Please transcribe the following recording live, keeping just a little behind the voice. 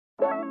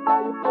Do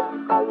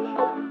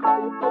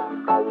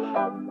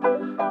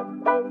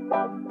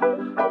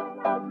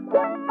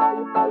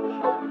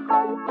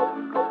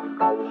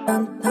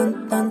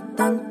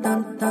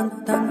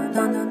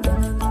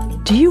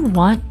you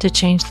want to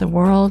change the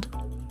world?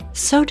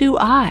 So do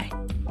I.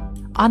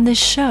 On this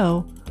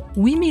show,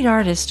 we meet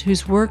artists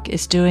whose work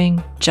is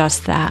doing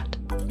just that.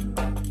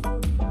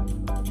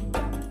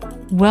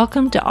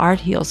 Welcome to Art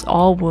Heals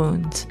All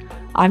Wounds.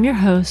 I'm your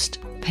host,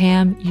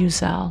 Pam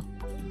Uzel.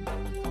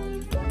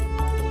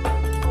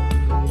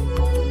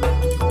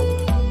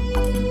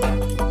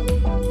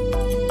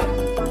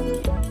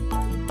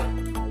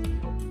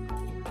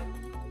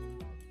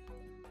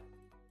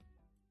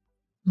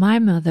 My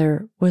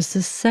mother was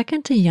the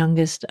second to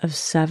youngest of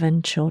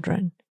 7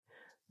 children.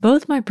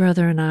 Both my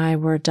brother and I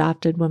were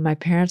adopted when my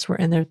parents were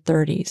in their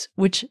 30s,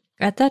 which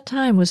at that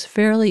time was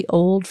fairly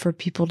old for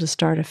people to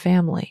start a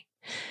family.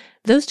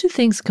 Those two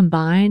things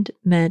combined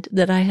meant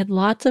that I had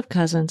lots of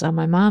cousins on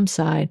my mom's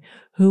side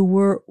who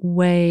were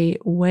way,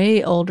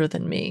 way older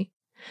than me.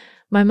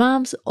 My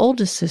mom's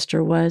oldest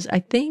sister was, I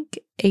think,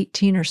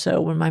 18 or so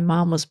when my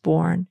mom was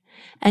born,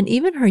 and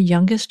even her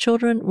youngest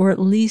children were at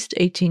least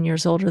 18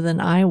 years older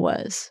than I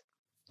was.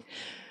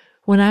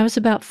 When I was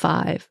about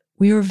 5,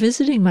 we were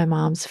visiting my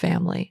mom's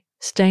family,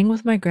 staying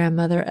with my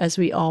grandmother as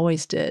we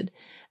always did,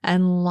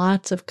 and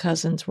lots of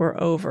cousins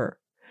were over.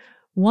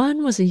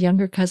 One was a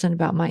younger cousin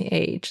about my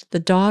age, the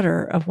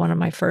daughter of one of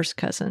my first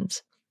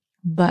cousins.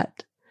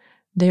 But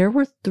there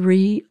were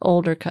 3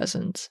 older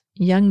cousins,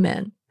 young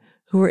men,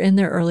 who were in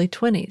their early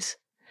 20s.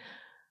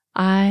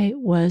 I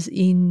was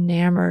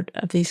enamored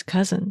of these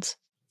cousins.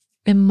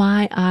 In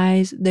my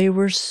eyes, they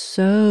were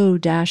so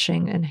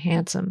dashing and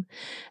handsome,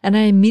 and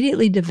I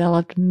immediately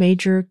developed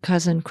major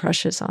cousin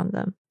crushes on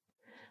them.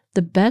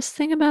 The best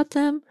thing about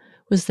them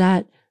was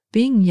that,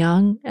 being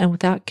young and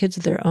without kids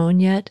of their own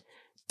yet,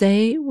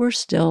 they were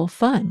still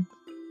fun.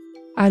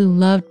 I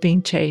loved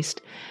being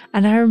chased,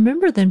 and I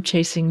remember them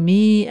chasing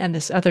me and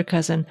this other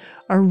cousin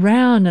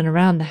around and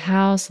around the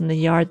house and the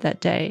yard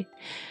that day.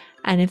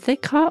 And if they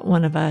caught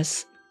one of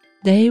us,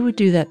 they would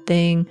do that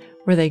thing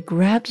where they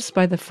grabbed us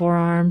by the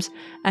forearms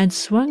and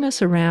swung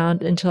us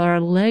around until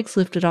our legs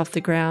lifted off the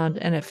ground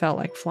and it felt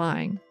like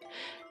flying.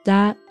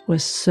 That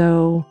was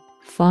so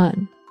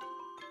fun.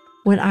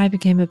 When I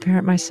became a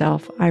parent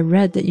myself, I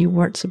read that you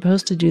weren't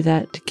supposed to do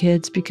that to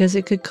kids because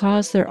it could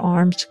cause their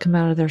arms to come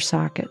out of their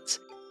sockets.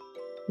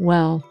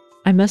 Well,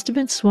 I must have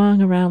been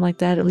swung around like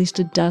that at least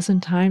a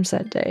dozen times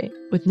that day,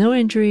 with no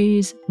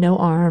injuries, no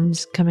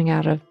arms coming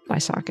out of my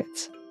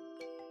sockets.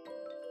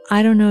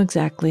 I don't know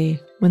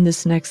exactly when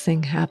this next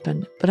thing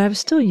happened, but I was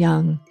still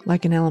young,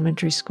 like in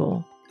elementary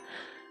school.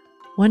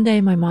 One day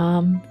my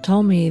mom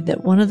told me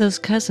that one of those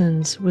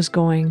cousins was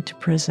going to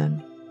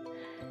prison.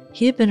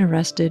 He had been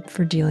arrested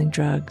for dealing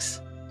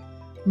drugs.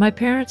 My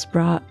parents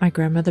brought my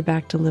grandmother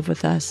back to live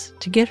with us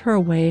to get her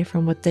away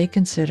from what they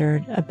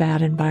considered a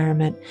bad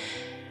environment,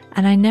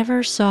 and I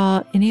never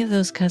saw any of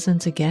those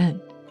cousins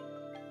again.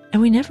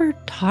 And we never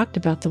talked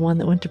about the one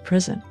that went to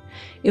prison.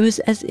 It was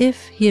as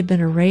if he had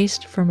been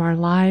erased from our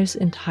lives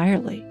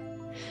entirely.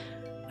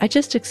 I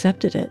just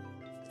accepted it,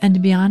 and to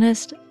be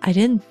honest, I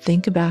didn't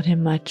think about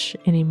him much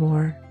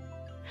anymore.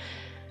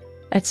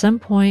 At some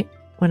point,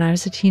 when I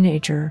was a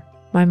teenager,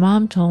 my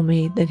mom told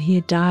me that he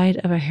had died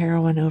of a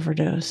heroin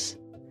overdose,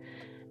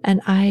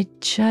 and I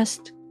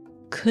just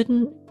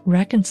couldn't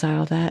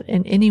reconcile that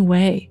in any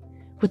way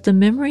with the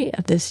memory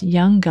of this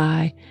young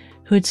guy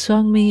who had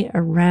swung me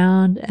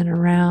around and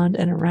around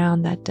and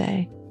around that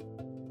day.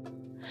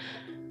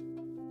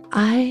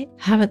 I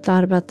haven't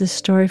thought about this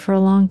story for a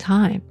long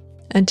time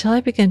until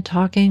I began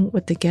talking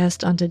with the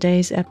guest on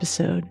today's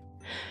episode.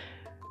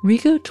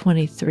 Rigo,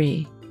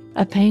 23,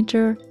 a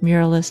painter,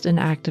 muralist, and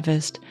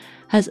activist,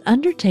 has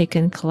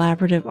undertaken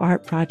collaborative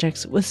art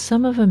projects with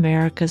some of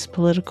America's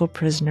political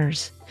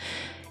prisoners.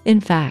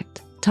 In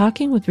fact,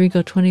 talking with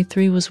Rigo,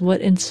 23 was what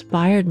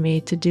inspired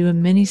me to do a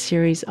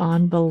mini-series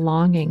on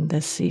belonging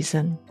this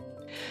season.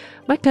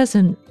 My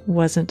cousin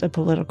wasn't a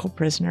political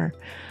prisoner.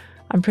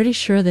 I'm pretty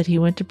sure that he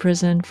went to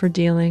prison for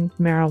dealing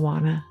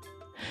marijuana.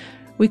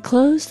 We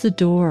closed the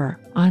door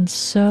on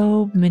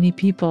so many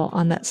people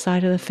on that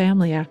side of the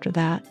family after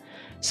that,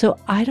 so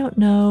I don't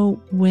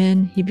know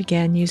when he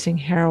began using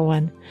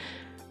heroin,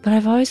 but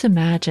I've always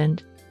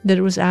imagined that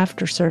it was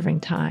after serving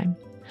time.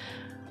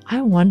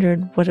 I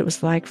wondered what it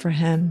was like for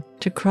him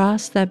to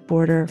cross that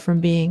border from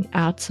being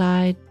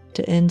outside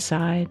to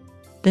inside,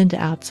 then to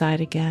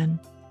outside again.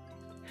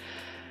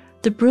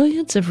 The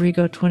brilliance of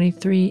Rigo,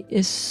 23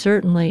 is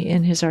certainly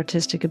in his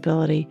artistic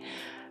ability,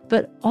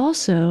 but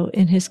also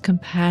in his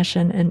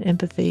compassion and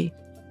empathy.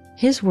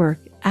 His work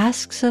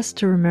asks us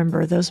to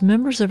remember those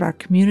members of our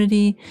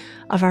community,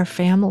 of our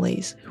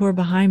families who are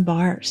behind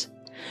bars.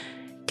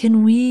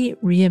 Can we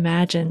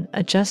reimagine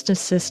a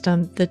justice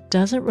system that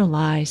doesn't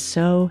rely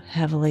so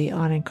heavily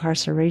on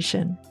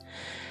incarceration?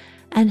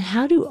 And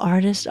how do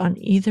artists on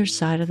either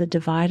side of the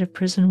divide of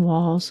prison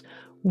walls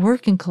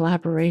work in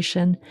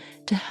collaboration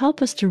to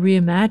help us to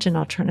reimagine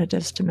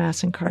alternatives to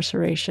mass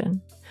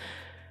incarceration?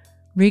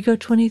 Rigo,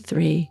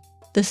 23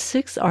 the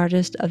sixth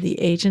artist of the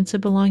Agents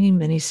of Belonging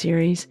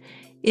miniseries,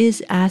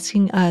 is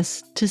asking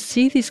us to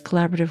see these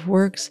collaborative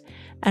works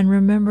and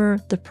remember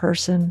the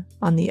person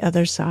on the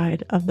other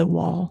side of the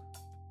wall.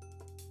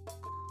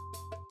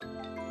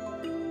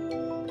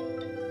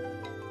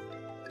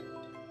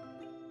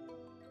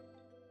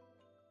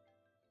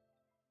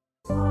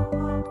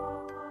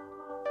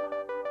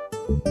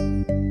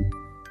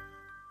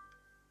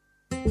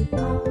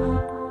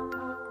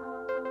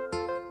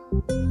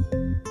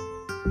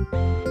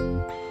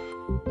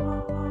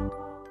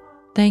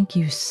 Thank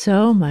you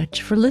so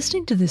much for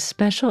listening to this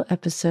special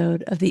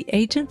episode of the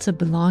Agents of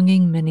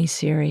Belonging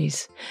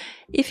miniseries.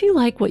 If you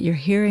like what you're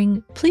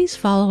hearing, please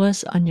follow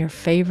us on your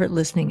favorite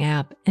listening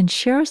app and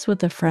share us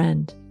with a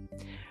friend.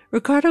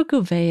 Ricardo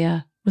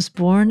Gouveia was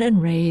born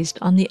and raised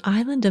on the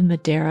island of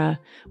Madeira,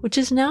 which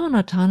is now an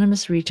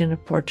autonomous region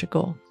of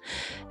Portugal.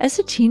 As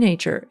a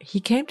teenager, he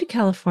came to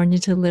California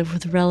to live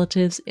with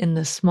relatives in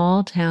the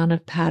small town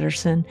of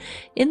Patterson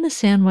in the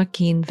San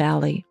Joaquin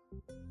Valley.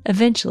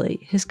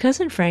 Eventually, his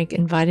cousin Frank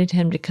invited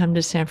him to come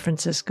to San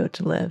Francisco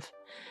to live.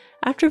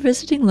 After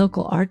visiting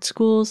local art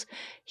schools,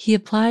 he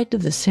applied to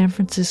the San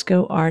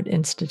Francisco Art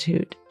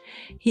Institute.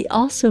 He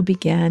also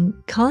began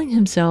calling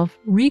himself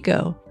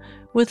Rigo,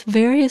 with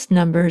various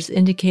numbers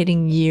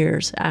indicating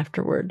years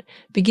afterward,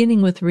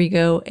 beginning with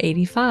Rigo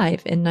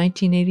 85 in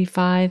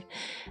 1985,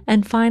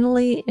 and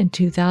finally in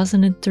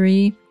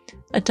 2003,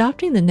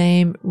 adopting the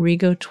name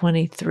Rigo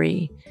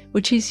 23,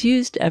 which he's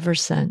used ever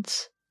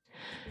since.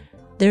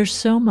 There's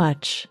so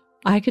much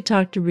I could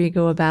talk to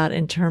Rigo about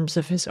in terms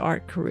of his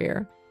art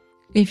career.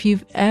 If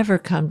you've ever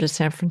come to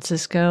San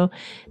Francisco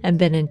and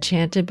been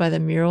enchanted by the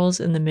murals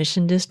in the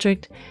Mission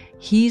District,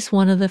 he's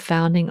one of the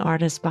founding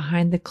artists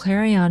behind the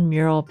Clarion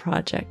Mural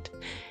Project.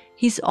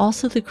 He's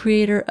also the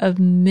creator of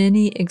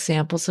many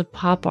examples of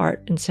pop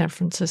art in San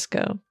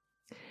Francisco.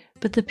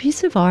 But the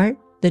piece of art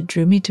that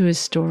drew me to his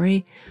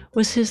story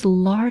was his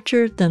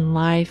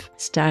larger-than-life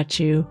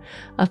statue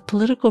of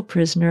political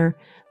prisoner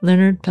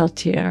Leonard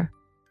Peltier.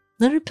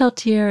 Leonard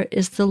Peltier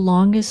is the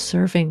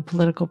longest-serving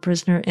political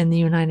prisoner in the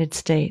United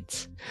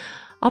States.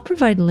 I'll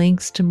provide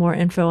links to more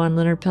info on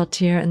Leonard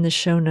Peltier in the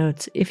show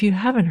notes if you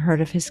haven't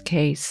heard of his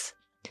case.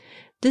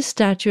 This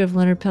statue of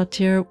Leonard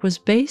Peltier was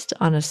based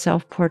on a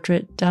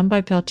self-portrait done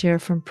by Peltier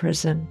from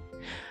prison.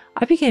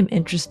 I became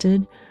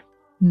interested,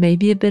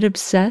 maybe a bit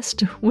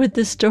obsessed, with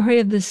the story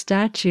of the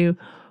statue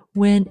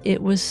when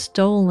it was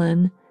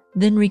stolen,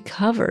 then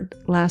recovered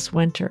last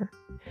winter.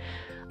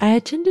 I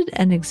attended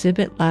an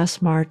exhibit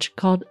last March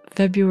called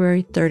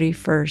February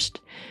 31st,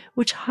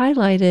 which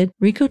highlighted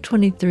Rigo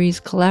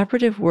 23's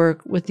collaborative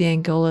work with the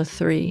Angola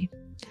 3.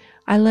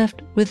 I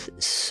left with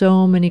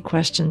so many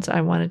questions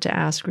I wanted to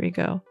ask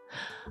Rigo.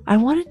 I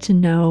wanted to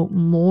know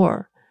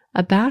more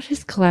about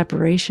his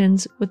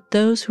collaborations with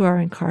those who are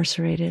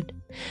incarcerated.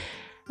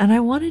 And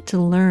I wanted to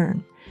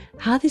learn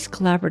how these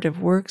collaborative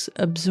works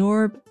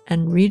absorb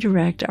and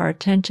redirect our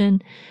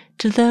attention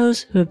to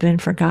those who have been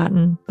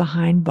forgotten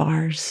behind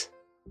bars.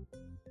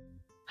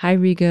 Hi,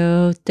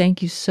 Rigo.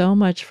 Thank you so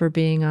much for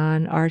being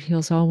on Art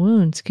Heals All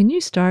Wounds. Can you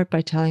start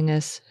by telling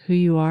us who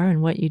you are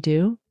and what you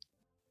do?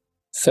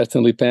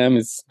 Certainly, Pam.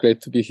 It's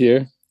great to be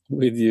here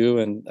with you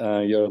and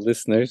your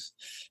listeners.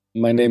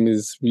 My name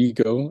is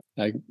Rigo.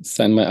 I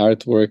sign my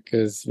artwork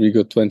as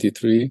Rigo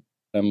 23.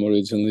 I'm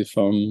originally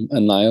from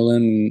an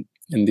island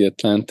in the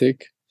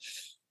Atlantic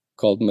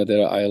called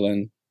Madeira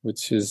Island,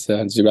 which is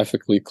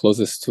geographically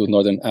closest to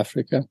Northern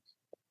Africa,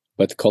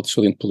 but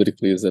culturally and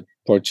politically is a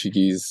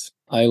Portuguese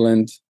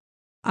island.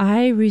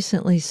 I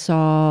recently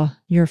saw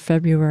your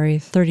February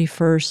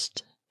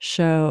 31st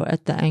show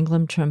at the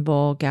Anglem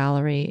Trumbull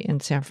Gallery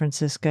in San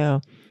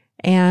Francisco.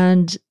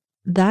 And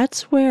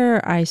that's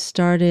where I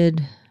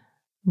started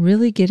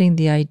really getting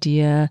the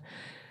idea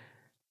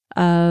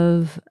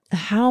of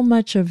how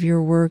much of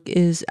your work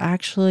is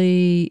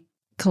actually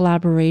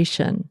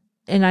collaboration.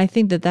 And I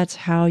think that that's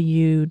how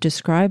you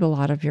describe a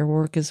lot of your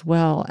work as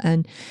well.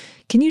 And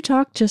can you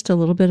talk just a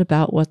little bit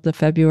about what the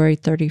February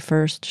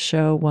 31st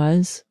show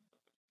was?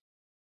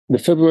 The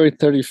February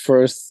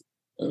 31st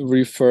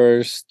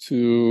refers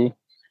to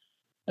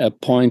a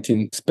point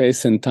in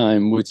space and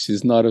time which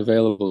is not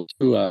available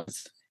to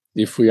us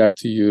if we are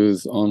to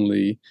use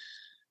only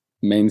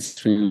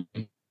mainstream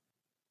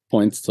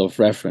points of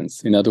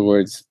reference. In other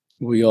words,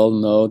 we all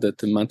know that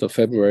the month of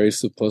February is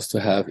supposed to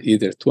have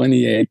either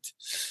 28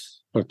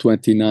 or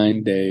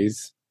 29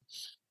 days.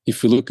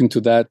 If we look into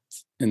that,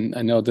 and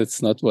I know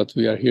that's not what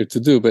we are here to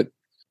do, but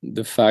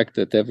the fact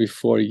that every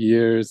 4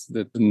 years,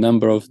 that the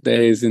number of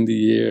days in the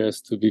year has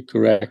to be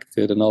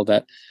corrected and all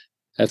that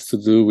has to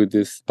do with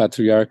this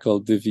patriarchal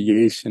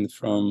deviation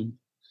from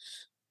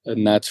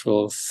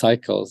natural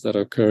cycles that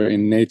occur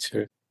in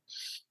nature.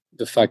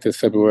 The fact that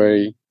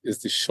February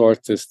is the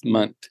shortest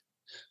month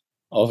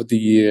of the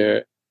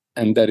year,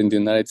 and that in the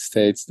United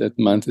States, that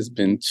month has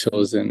been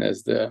chosen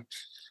as the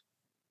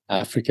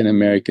African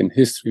American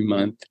History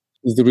Month,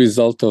 is the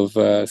result of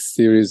a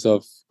series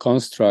of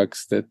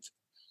constructs that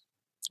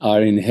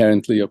are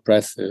inherently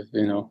oppressive,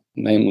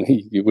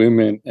 namely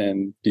women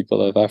and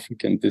people of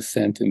African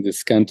descent in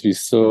this country.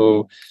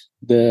 So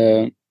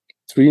the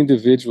three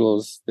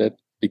individuals that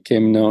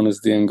became known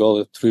as the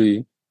Angola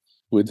Three,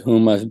 with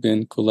whom I've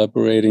been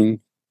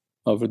collaborating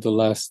over the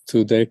last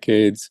 2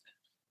 decades,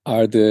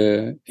 are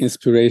the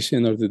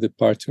inspiration or the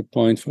departure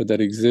point for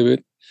that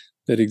exhibit.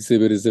 That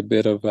exhibit is a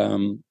bit of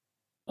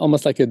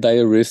almost like a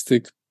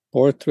diaristic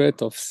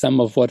portrait of some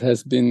of what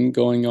has been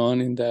going on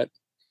in that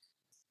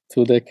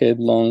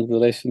 2-decade-long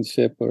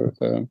relationship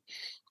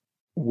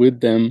with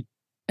them.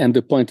 And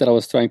the point that I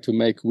was trying to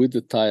make with the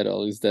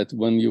title is that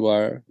when you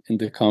are in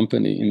the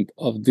company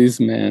of these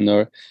men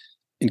or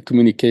in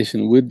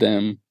communication with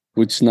them,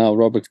 which now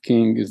Robert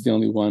King is the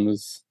only one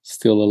who's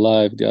still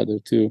alive, the other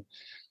two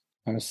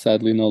are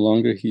sadly no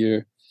longer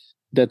here,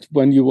 that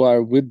when you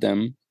are with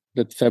them,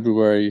 that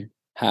February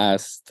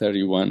has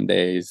 31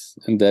 days,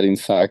 and that in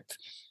fact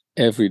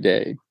every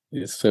day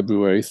is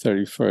February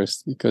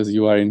 31st, because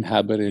you are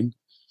inhabiting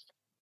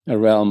a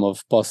realm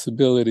of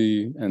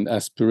possibility and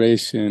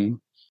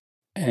aspiration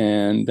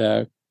and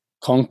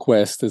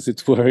conquest, as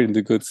it were, in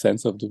the good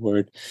sense of the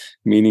word,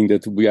 meaning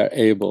that we are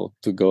able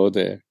to go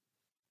there,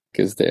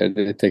 because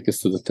they take us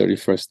to the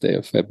 31st day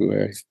of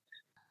February.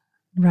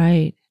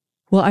 Right.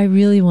 Well, I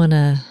really want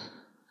to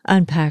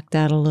unpack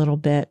that a little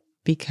bit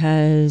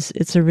because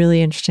it's a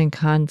really interesting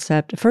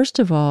concept. First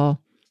of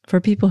all, for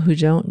people who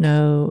don't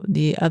know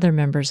the other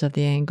members of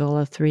the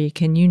Angola Three,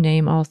 can you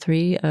name all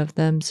three of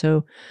them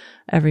so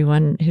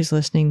everyone who's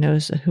listening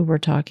knows who we're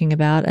talking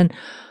about? And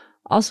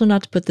also,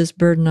 not to put this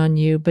burden on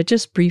you, but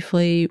just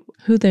briefly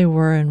who they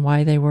were and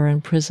why they were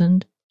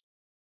imprisoned.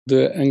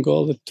 The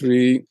Angola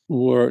Three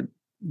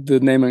the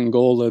name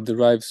Angola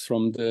derives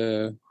from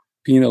the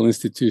penal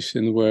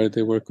institution where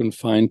they were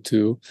confined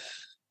to,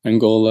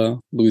 Angola,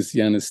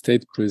 Louisiana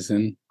State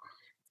Prison.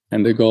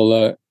 And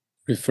Angola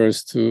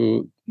refers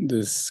to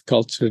this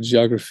culture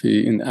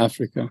geography in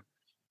Africa,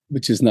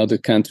 which is now the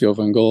country of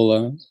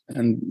Angola.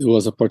 And it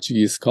was a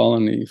Portuguese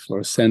colony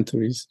for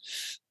centuries.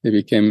 They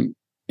became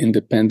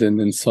independent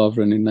and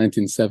sovereign in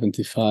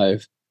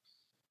 1975.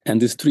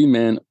 And these three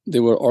men, they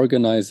were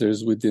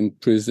organizers within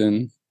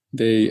prison.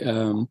 They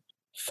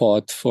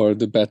fought for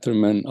the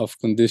betterment of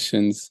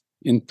conditions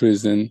in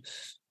prison,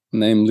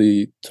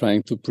 namely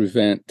trying to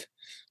prevent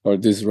or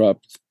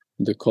disrupt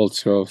the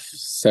culture of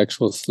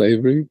sexual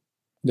slavery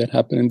that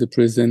happened in the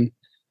prison,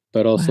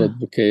 but also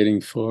advocating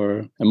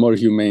for a more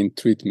humane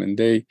treatment.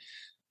 They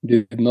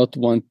did not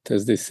want,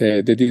 as they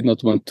say, they did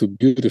not want to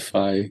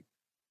beautify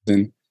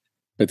prison,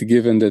 but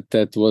given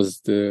that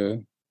was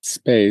the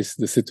space,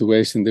 the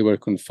situation they were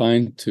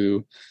confined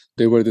to,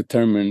 they were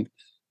determined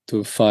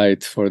to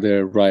fight for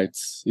their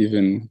rights,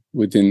 even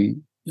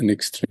within an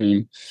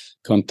extreme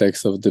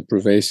context of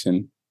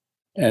deprivation.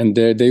 And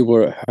there they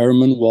were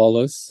Herman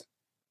Wallace,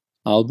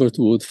 Albert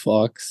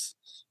Woodfox,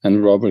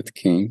 and Robert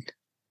King.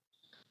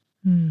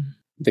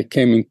 They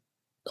came in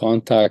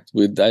contact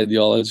with the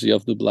ideology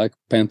of the Black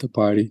Panther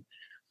Party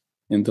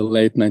in the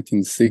late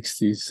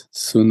 1960s,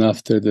 soon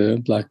after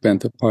the Black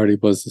Panther Party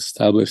was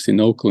established in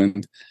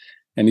Oakland.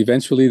 And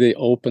eventually they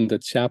opened a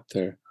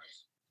chapter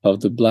of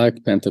the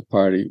Black Panther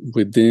Party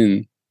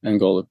within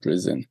Angola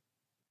prison.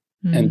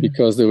 And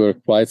because they were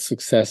quite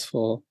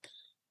successful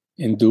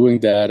in doing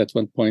that, at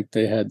one point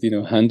they had,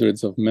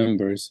 hundreds of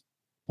members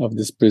of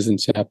this prison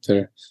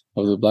chapter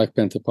of the Black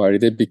Panther Party.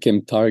 They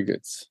became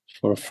targets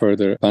for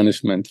further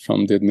punishment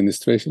from the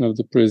administration of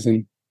the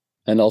prison,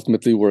 and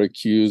ultimately were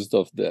accused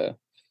of the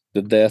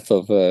death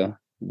of a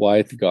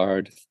white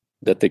guard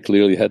that they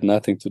clearly had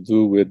nothing to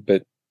do with,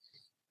 but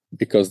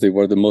because they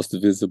were the most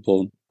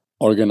visible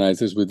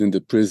organizers within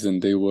the prison,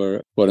 they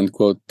were, quote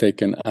unquote,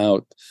 taken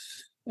out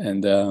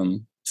and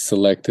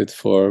selected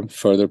for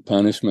further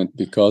punishment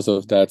because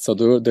of that. So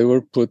they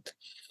were put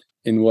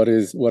in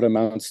what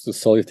amounts to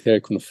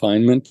solitary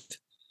confinement,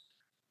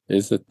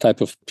 is a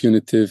type of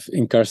punitive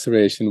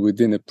incarceration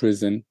within a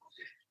prison.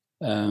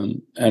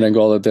 And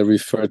Angola, they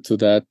refer to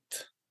that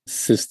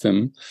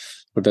system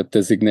or that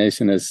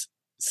designation as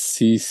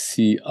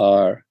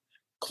CCR,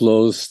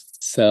 closed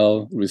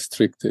cell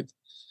restricted.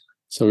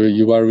 So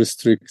you are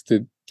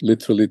restricted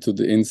literally to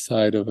the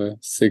inside of a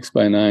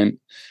 6x9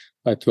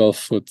 by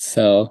 12-foot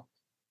cell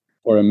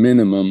for a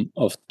minimum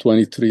of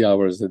 23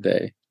 hours a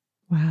day.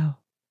 Wow.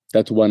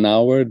 That 1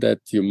 hour that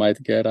you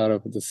might get out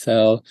of the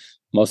cell,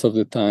 most of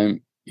the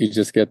time you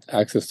just get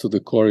access to the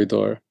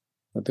corridor,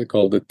 what they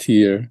call the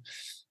tier,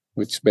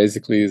 which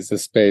basically is a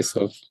space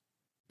of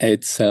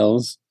 8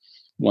 cells.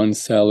 One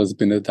cell has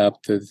been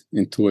adapted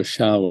into a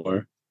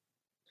shower.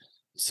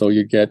 So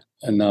you get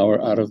an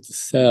hour out of the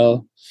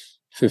cell,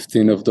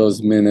 15 of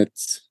those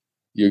minutes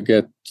you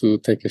get to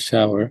take a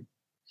shower,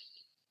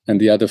 and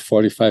the other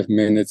 45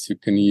 minutes you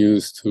can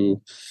use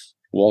to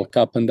walk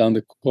up and down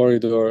the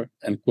corridor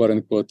and, quote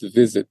unquote,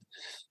 visit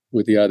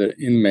with the other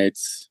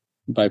inmates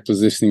by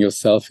positioning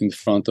yourself in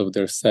front of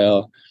their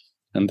cell,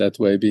 and that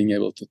way being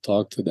able to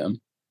talk to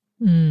them.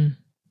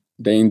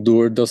 They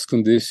endured those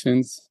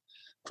conditions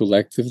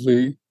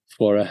collectively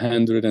for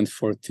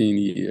 114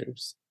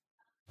 years.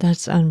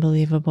 That's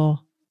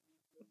unbelievable.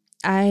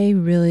 I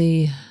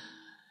really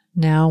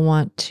now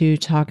want to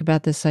talk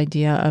about this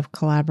idea of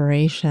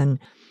collaboration.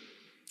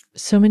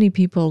 So many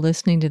people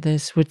listening to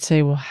this would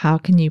say, well, how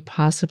can you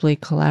possibly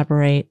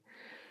collaborate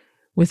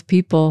with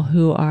people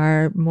who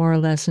are more or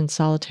less in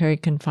solitary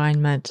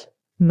confinement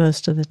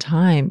most of the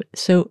time?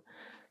 So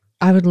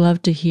I would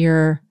love to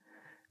hear,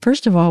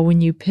 first of all,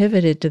 when you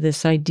pivoted to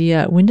this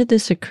idea, when did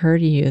this occur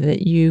to you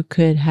that you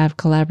could have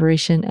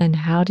collaboration, and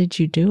how did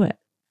you do it?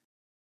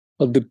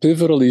 Well, the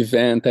pivotal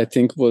event, I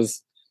think,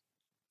 was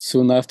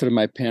soon after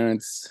my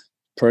parents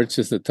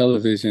purchased a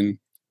television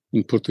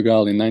in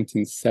Portugal in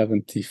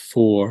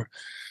 1974.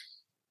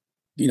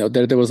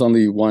 There was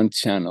only one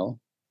channel.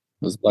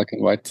 It was black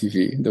and white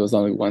TV. There was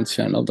only one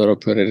channel that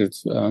operated,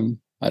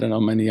 I don't know,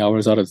 many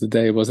hours out of the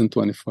day. It wasn't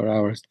 24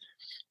 hours.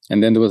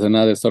 And then there was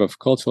another sort of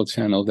cultural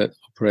channel that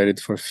operated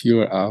for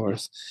fewer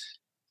hours.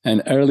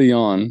 And early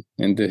on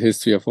in the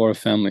history of our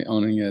family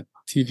owning a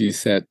TV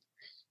set,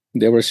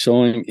 they were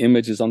showing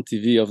images on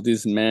TV of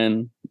this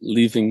man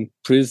leaving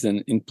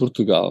prison in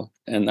Portugal.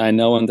 And I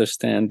now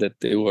understand that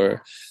they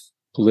were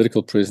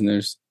political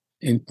prisoners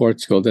in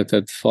Portugal that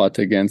had fought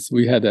against.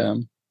 We had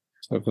a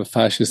sort of a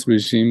fascist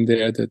regime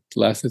there that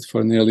lasted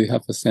for nearly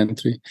half a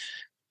century.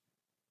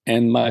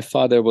 And my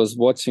father was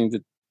watching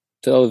the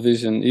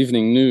television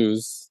evening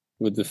news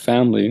with the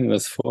family. It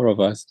was four of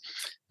us.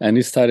 And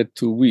he started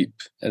to weep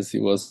as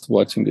he was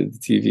watching the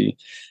TV.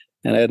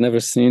 And I had never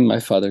seen my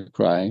father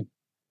cry.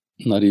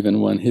 Not even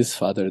when his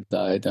father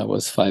died. I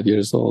was 5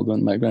 years old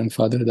when my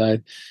grandfather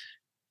died.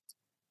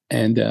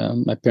 And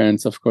my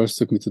parents, of course,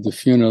 took me to the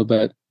funeral,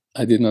 but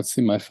I did not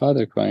see my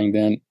father crying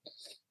then.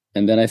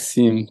 And then I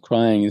see him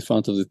crying in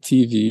front of the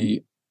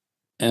TV.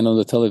 And on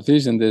the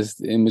television, there's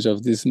the image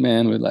of this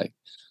man with like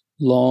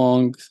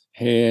long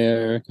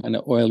hair, kind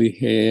of oily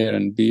hair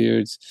and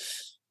beards.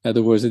 In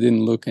other words, it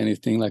didn't look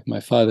anything like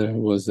my father,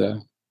 who was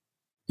a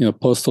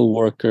postal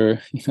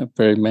worker,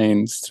 very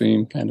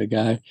mainstream kind of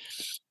guy.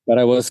 But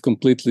I was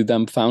completely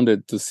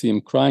dumbfounded to see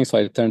him crying. So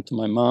I turned to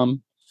my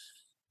mom,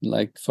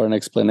 like for an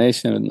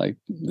explanation, and like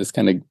this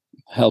kind of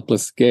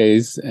helpless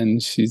gaze.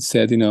 And she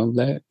said,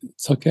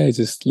 it's okay,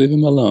 just leave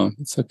him alone.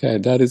 It's okay.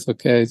 That is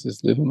okay.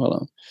 Just leave him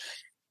alone.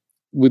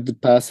 With the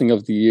passing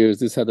of the years,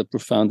 this had a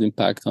profound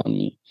impact on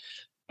me.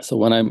 So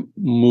when I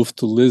moved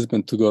to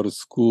Lisbon to go to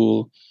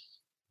school,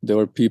 there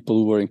were people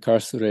who were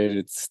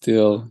incarcerated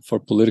still for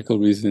political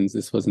reasons.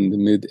 This was in the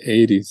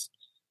mid-'80s.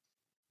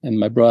 And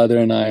my brother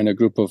and I and a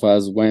group of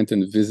us went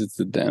and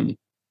visited them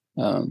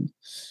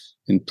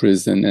in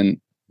prison. And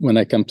when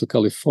I come to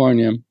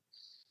California,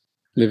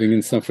 living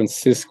in San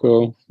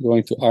Francisco,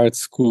 going to art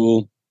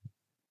school,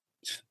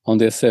 on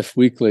the SF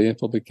Weekly, a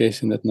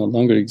publication that no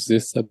longer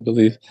exists, I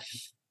believe,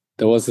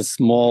 there was a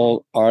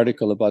small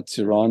article about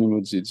Geronimo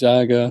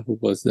Gijaga, who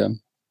was a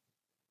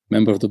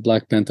member of the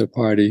Black Panther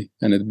Party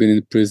and had been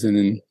in prison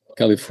in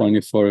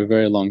California for a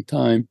very long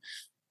time,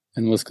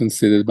 and was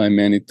considered by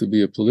many to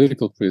be a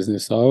political prisoner.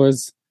 So I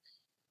was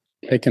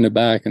taken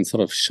aback and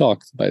sort of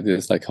shocked by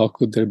this. Like, how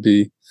could there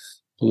be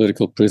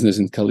political prisoners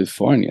in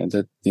California?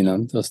 That,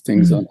 those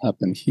things don't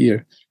happen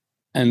here.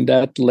 And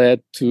that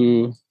led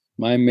to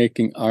my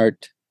making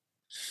art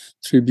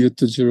tribute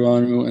to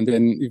Geronimo, and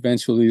then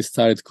eventually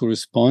started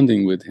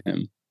corresponding with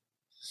him.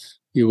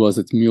 He was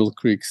at Mule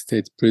Creek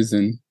State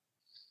Prison.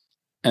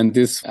 And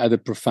this had a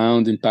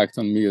profound impact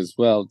on me as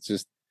well,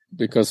 just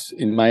because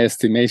in my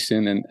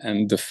estimation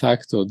and de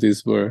facto,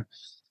 these were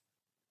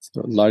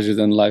sort of larger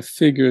than life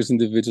figures,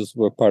 individuals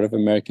who were part of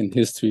American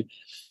history.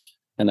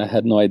 And I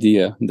had no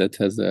idea that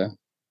as a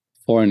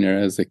foreigner,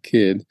 as a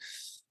kid,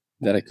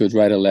 that I could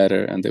write a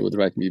letter and they would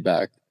write me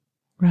back.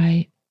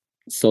 Right.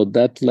 So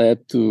that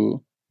led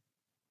to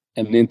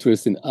an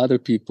interest in other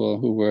people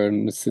who were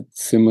in a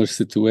similar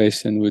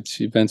situation,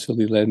 which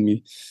eventually led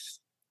me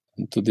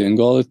to the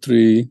Angola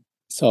tree.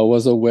 So I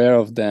was aware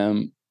of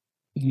them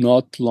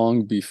not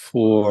long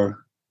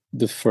before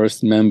the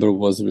first member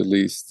was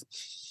released,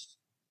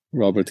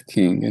 Robert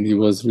King, and he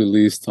was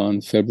released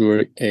on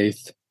February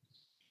 8th,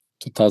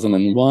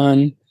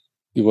 2001.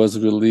 He was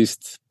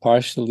released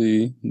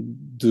partially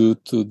due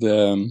to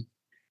the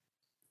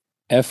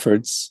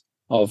efforts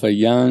of a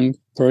young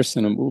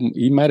person.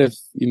 He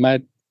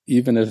might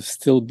even have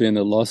still been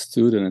a law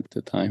student at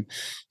the time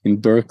in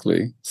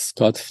Berkeley,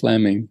 Scott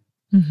Fleming,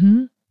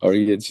 or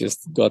he had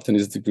just gotten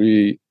his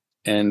degree.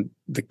 And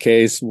the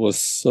case was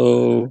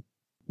so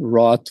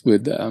wrought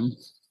with,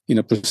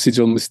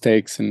 procedural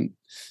mistakes, and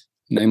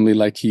namely,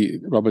 like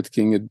Robert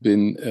King had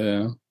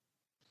been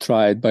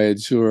tried by a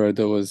juror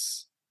that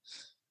was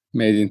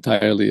made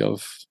entirely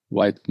of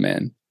white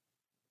men,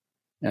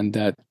 and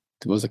that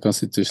was a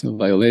constitutional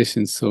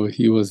violation. So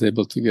he was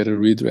able to get a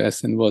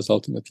redress and was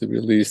ultimately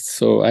released.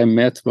 So I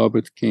met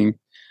Robert King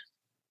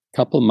a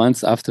couple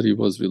months after he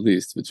was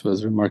released, which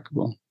was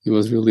remarkable. He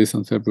was released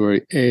on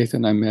February 8th,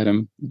 and I met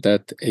him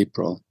that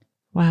April.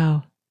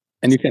 Wow.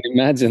 And you can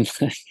imagine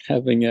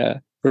having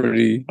a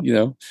pretty,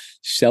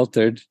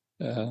 sheltered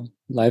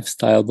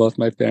lifestyle. Both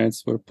my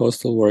parents were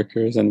postal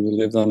workers, and we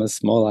lived on a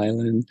small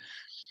island.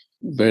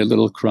 very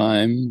little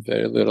crime,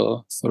 very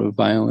little sort of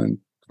violent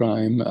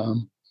crime.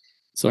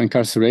 So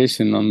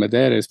incarceration on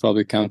Madeira is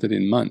probably counted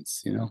in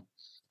months,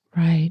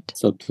 Right.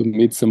 So to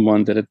meet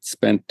someone that had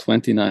spent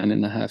 29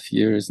 and a half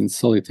years in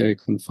solitary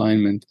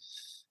confinement,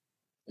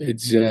 it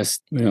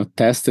just,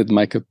 tested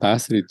my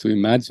capacity to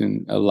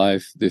imagine a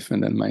life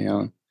different than my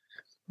own.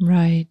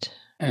 Right.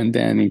 And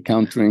then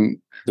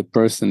encountering the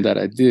person that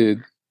I did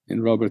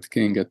in Robert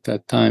King at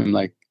that time,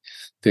 like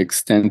the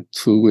extent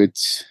to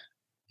which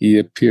he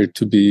appeared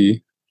to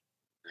be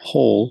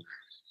whole,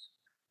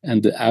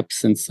 and the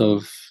absence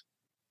of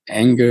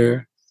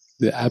anger,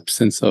 the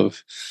absence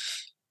of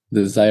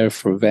desire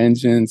for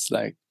vengeance.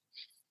 Like,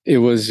 it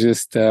was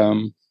just,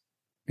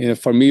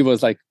 for me, it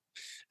was like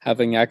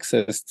having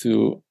access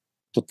to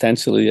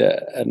potentially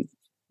a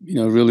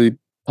really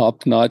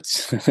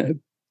top-notch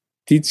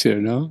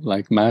teacher,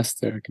 like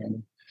master kind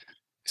of.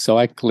 So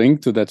I cling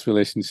to that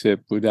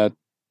relationship without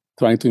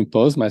trying to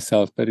impose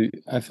myself, but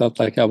I felt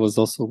like I was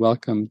also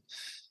welcomed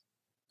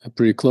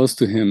pretty close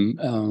to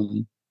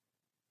him.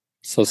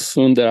 So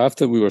soon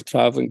thereafter, we were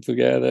traveling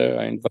together.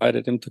 I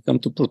invited him to come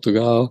to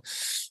Portugal,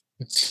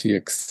 which he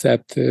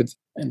accepted.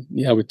 And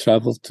we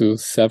traveled to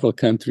several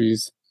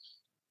countries.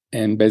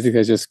 And basically,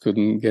 I just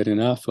couldn't get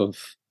enough of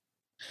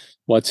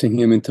watching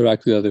him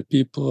interact with other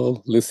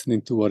people,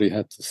 listening to what he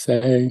had to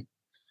say.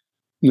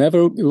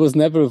 It was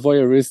never a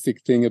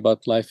voyeuristic thing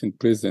about life in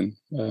prison.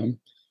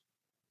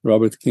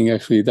 Robert King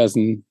actually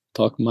doesn't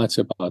talk much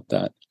about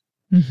that.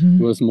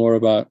 Mm-hmm. It was more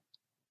about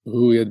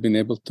who he had been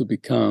able to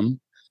become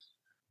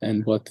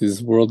and what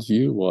his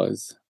worldview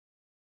was.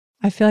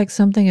 I feel like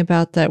something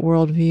about that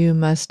worldview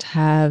must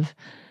have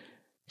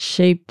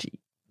shaped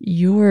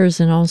yours,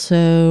 and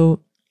also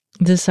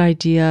this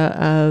idea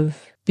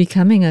of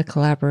becoming a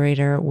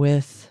collaborator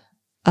with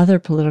other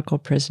political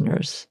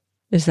prisoners.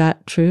 Is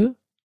that true?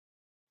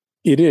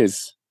 It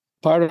is.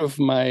 Part of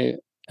my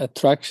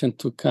attraction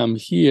to come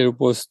here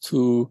was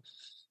to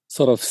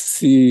sort of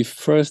see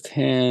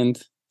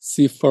firsthand,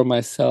 see for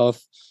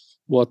myself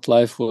what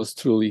life was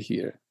truly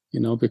here,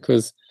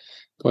 because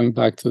going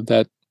back to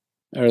that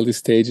early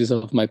stages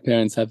of my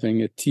parents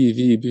having a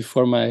TV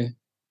before my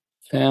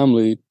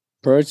family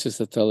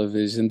purchased a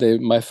television,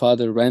 my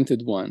father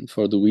rented one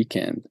for the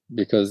weekend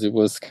because it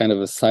was kind of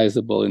a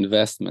sizable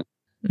investment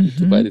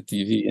to buy the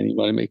TV, and he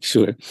wanted to make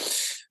sure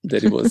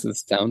that it was a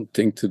sound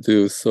thing to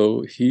do.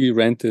 So he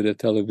rented a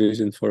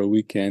television for a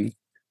weekend.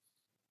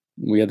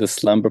 We had a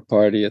slumber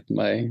party at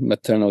my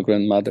maternal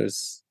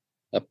grandmother's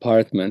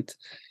apartment.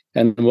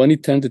 And when he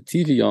turned the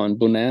TV on,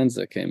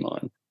 Bonanza came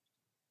on,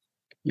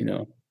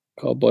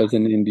 Cowboys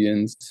and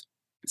Indians.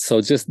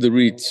 So just the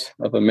reach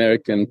of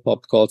American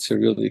pop culture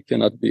really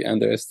cannot be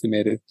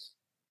underestimated.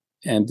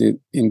 And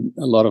in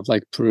a lot of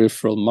like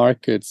peripheral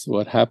markets,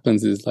 what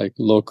happens is like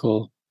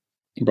local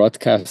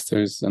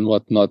broadcasters and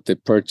whatnot, they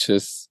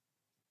purchase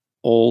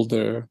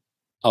older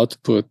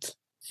output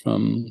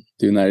from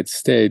the United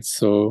States.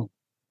 So,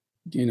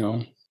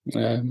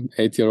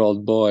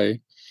 8-year-old boy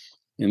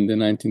in the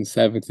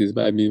 1970s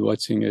by me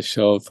watching a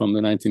show from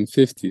the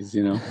 1950s,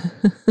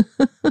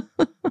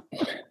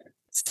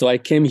 So I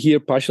came here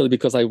partially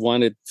because I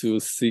wanted to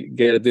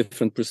get a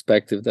different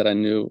perspective that I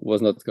knew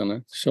was not going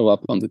to show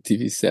up on the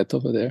TV set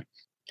over there.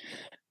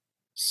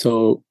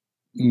 So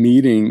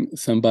meeting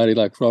somebody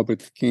like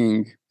Robert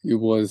King, it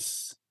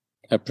was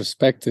a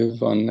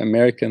perspective on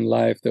American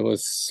life that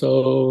was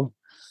so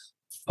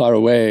far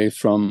away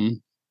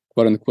from,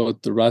 quote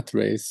unquote, the rat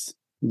race,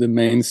 the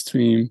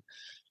mainstream,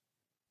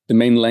 the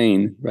main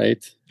lane,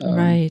 right?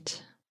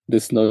 Right.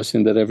 This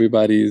notion that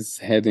everybody is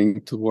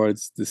heading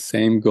towards the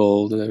same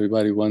goal, that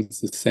everybody wants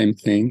the same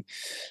thing,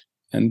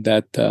 and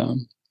that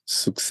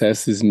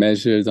success is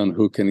measured on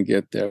who can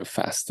get there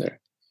faster.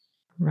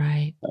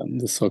 Right.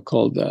 The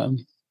so-called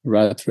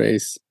rat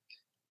race.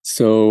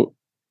 So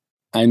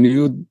I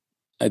knew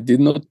I did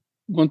not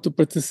want to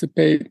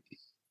participate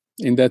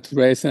in that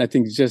race. And I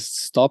think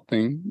just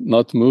stopping,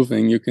 not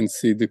moving, you can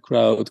see the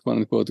crowd, quote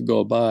unquote,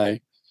 go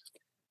by.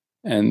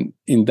 And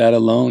in that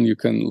alone, you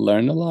can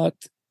learn a lot.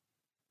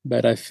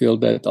 But I feel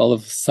that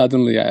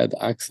suddenly I had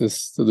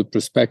access to the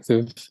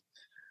perspective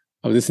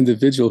of this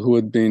individual who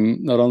had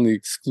been not only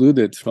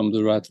excluded from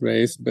the rat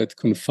race, but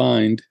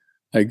confined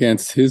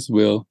against his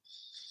will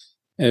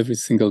every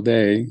single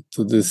day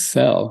to this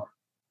cell,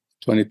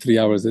 23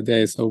 hours a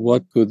day. So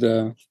what could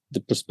the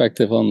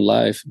perspective on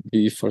life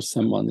be for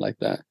someone like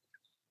that?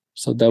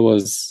 So that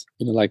was,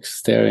 like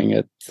staring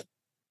at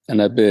an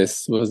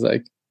abyss. It was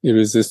like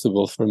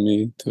irresistible for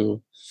me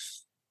to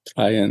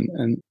try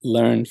and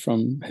learn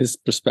from his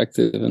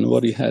perspective and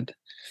what he had,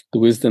 the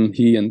wisdom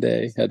he and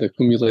they had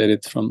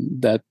accumulated from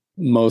that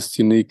most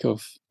unique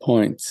of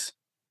points.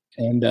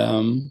 And,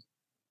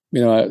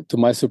 to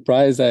my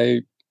surprise,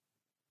 I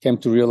came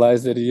to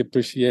realize that he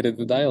appreciated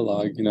the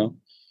dialogue,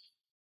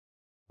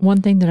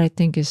 One thing that I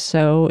think is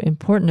so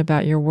important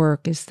about your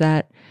work is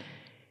that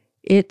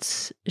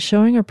it's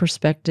showing a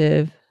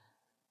perspective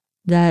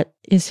that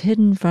is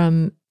hidden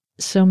from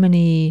so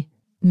many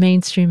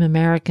mainstream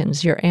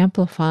Americans. You're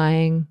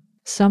amplifying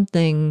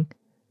something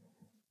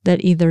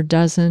that either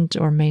doesn't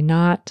or may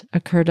not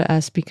occur to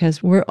us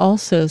because we're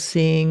also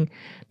seeing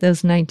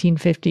those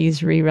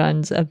 1950s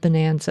reruns of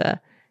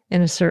Bonanza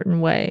in a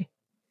certain way.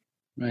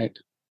 Right.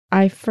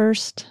 I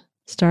first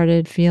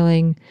started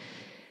feeling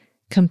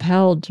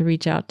compelled to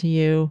reach out to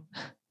you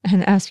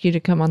and ask you to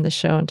come on the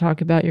show and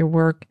talk about your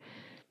work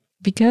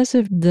because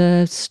of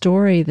the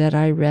story that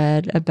I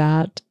read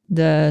about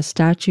the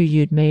statue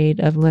you'd made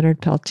of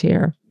Leonard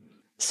Peltier.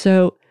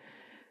 So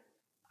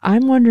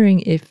I'm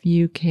wondering if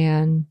you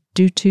can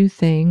do two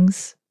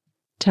things.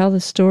 Tell the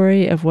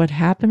story of what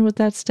happened with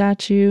that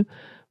statue,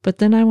 but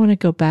then I want to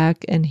go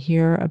back and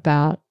hear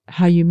about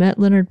how you met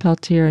Leonard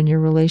Peltier and your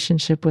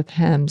relationship with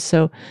him.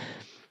 So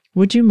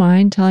would you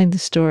mind telling the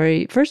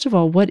story? First of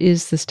all, what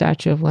is the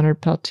statue of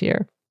Leonard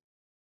Peltier?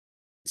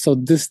 So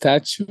this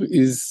statue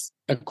is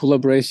a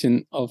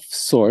collaboration of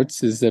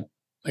sorts, is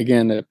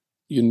again a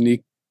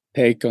unique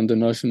take on the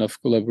notion of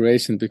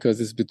collaboration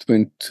because it's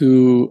between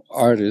two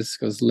artists,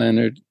 because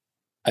Leonard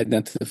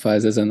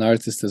identifies as an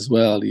artist as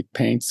well. He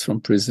paints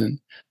from prison.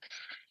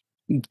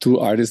 Two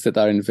artists that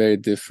are in very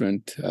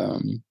different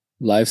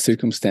life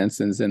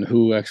circumstances and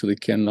who actually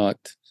cannot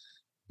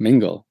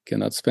mingle,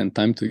 cannot spend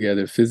time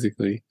together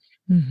physically.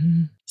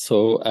 Mm-hmm.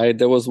 So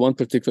there was one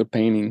particular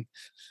painting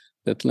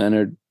that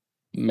Leonard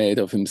made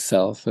of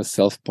himself, a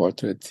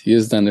self-portrait. He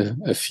has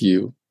done a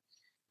few,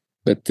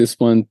 but this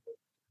one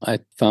I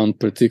found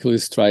particularly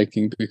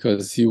striking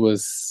because he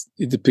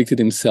depicted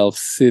himself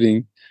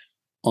sitting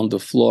on the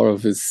floor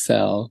of his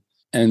cell,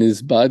 and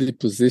his body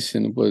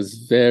position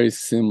was very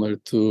similar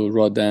to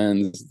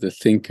Rodin's The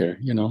Thinker,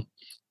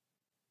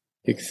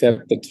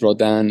 except that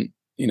Rodin,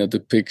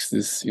 depicts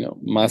this,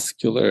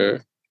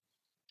 muscular,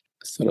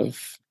 sort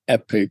of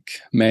epic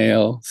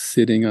male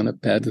sitting on a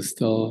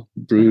pedestal,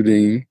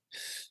 brooding.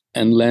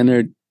 And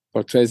Leonard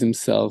portrays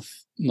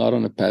himself not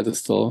on a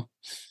pedestal,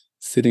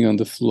 sitting on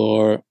the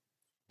floor.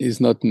 He's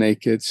not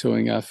naked,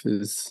 showing off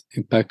his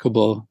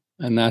impeccable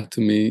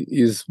anatomy.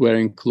 He's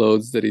wearing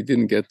clothes that he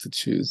didn't get to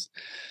choose,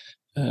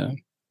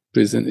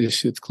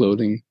 prison-issued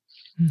clothing.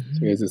 Mm-hmm. So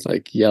he has this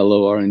like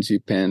yellow,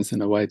 orangey pants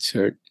and a white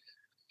shirt.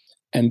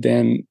 And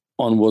then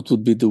on what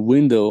would be the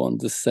window on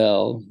the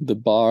cell, the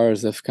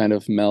bars have kind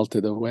of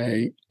melted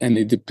away, and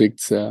it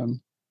depicts a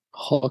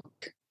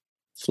hawk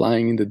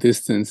flying in the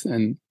distance.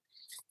 And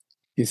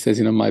he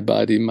says, my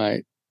body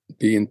might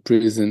be in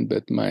prison,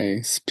 but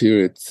my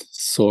spirit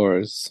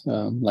soars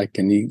like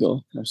an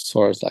eagle, or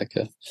soars like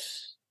a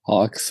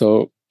hawk.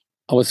 So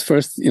I was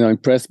first,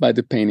 impressed by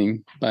the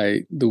painting,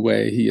 by the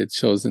way he had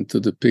chosen to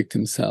depict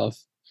himself.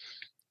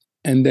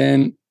 And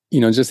then,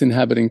 just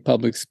inhabiting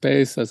public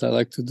space, as I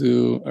like to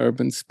do,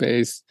 urban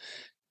space,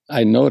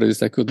 I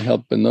couldn't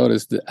help but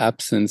notice the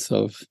absence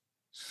of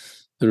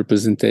the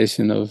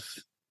representation of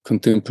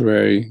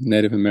contemporary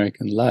Native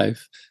American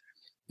life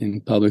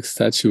in public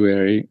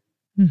statuary,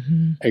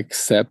 mm-hmm.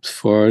 except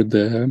for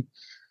the,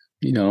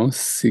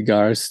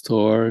 cigar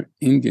store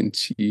Indian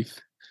chief,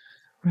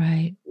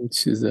 right,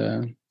 which is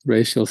a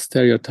racial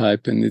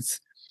stereotype, and it's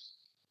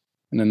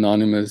an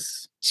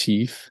anonymous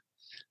chief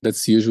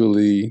that's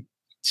usually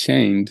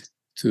chained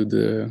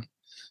to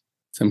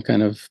some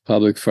kind of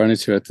public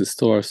furniture at the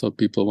store, so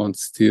people won't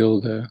steal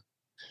the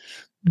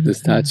mm-hmm.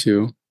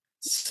 statue.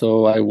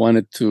 So I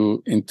wanted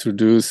to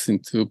introduce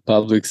into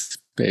public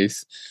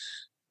space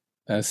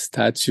a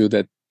statue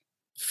that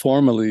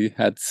formally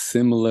had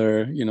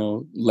similar,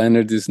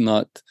 Leonard is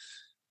not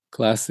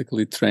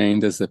classically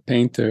trained as a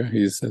painter.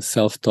 He's a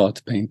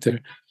self-taught painter.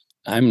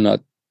 I'm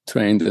not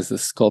trained as a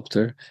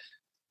sculptor.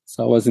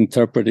 So I was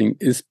interpreting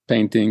his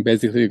painting,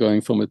 basically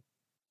going from a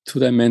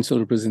two-dimensional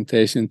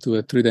representation to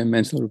a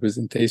three-dimensional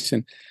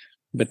representation.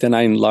 But then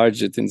I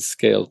enlarged it in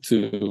scale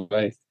too.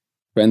 I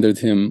rendered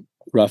him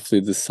roughly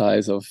the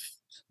size of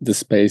the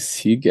space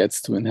he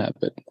gets to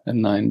inhabit, a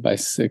 9 by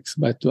 6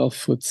 by 12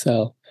 foot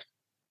cell.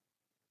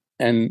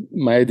 And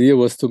my idea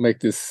was to make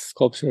this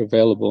sculpture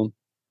available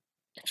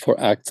for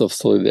acts of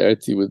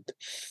solidarity with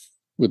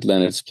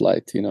Leonard's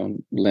plight.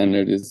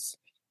 Leonard is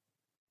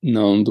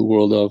known the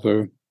world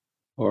over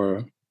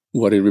for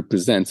what it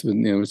represents,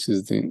 which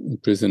is the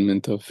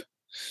imprisonment of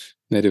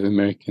Native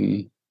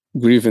American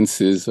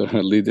grievances, or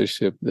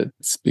leadership that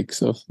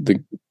speaks of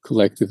the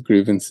collective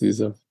grievances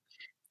of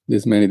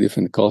these many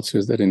different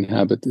cultures that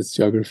inhabit this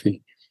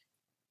geography.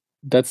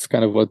 That's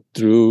kind of what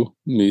drew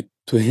me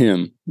to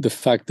him. The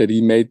fact that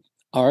he made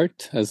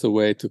art as a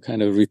way to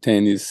kind of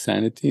retain his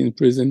sanity in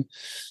prison,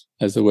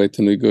 as a way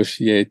to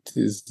negotiate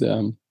his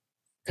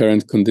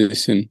current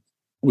condition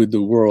with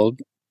the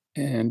world.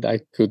 And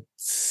I could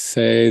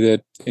say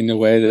that in a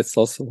way, that's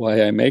also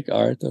why I make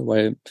art, or why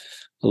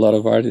a lot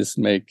of artists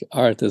make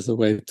art, as a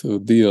way to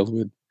deal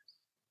with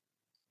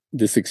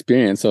this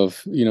experience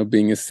of,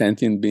 being a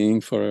sentient being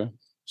for a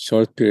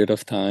short period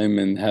of time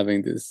and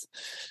having this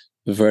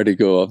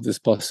vertigo of this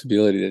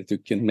possibility that you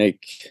can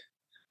make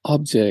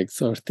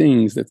objects or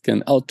things that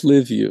can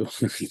outlive you,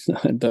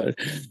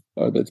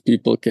 or that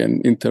people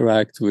can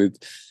interact with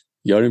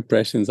your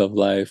impressions of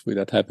life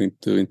without having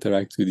to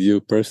interact with you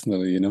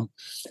personally,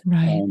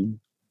 Right.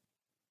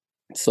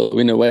 So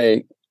in a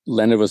way,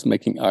 Leonard was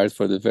making art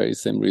for the very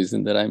same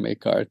reason that I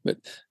make art, but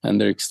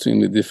under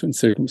extremely different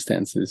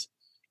circumstances.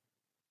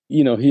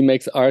 He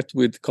makes art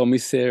with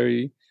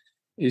commissary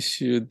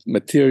issued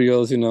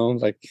materials,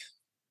 like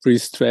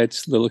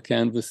pre-stretched little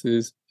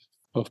canvases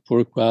of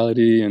poor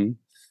quality, and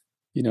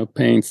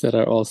paints that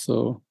are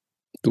also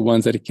the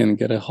ones that he can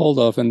get a hold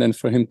of. And then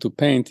for him to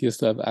paint, he has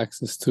to have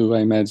access to, I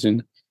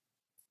imagine,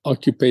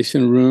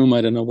 occupation room.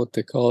 I don't know what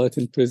they call it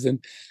in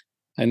prison.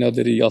 I know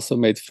that he also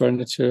made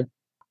furniture.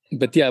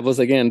 But yeah, it was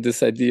again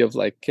this idea of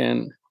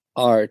can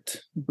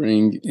art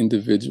bring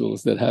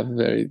individuals that have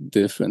very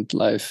different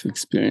life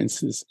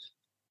experiences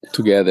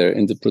together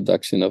in the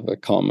production of a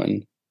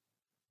common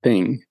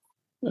thing,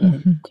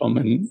 a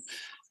common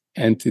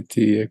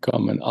entity, a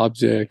common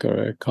object,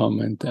 or a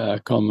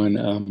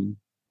common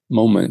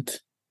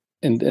moment.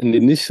 And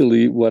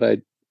initially, what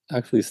I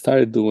actually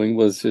started doing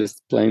was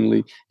just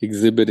plainly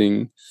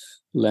exhibiting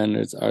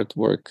Leonard's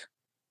artwork.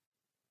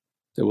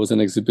 There was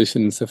an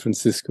exhibition in San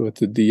Francisco at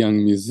the De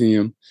Young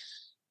Museum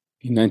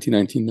in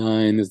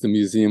 1999, as the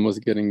museum was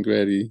getting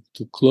ready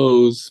to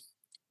close,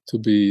 to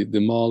be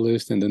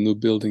demolished, and the new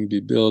building be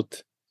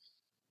built.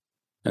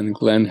 And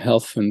Glenn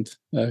Helfand,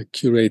 a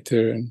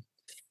curator and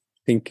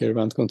thinker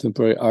around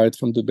contemporary art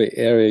from the Bay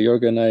Area, he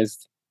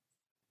organized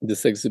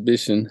this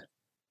exhibition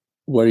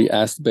where he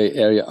asked Bay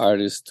Area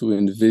artists to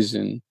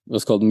envision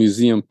what's called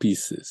museum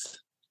pieces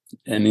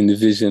and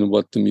envision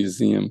what the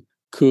museum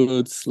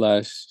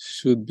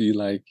could/should be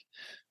like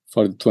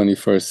for the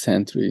 21st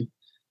century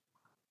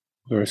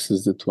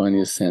versus the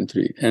 20th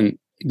century. And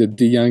the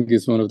De Young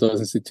is one of those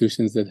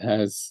institutions that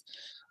has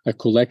a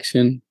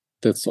collection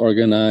that's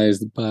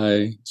organized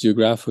by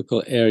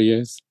geographical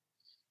areas.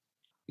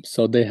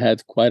 So they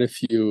had quite a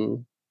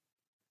few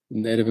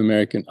Native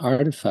American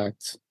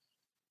artifacts,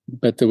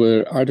 but there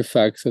were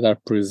artifacts that are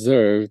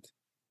preserved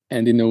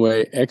and in a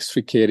way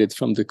extricated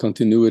from the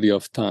continuity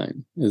of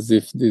time, as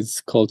if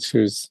these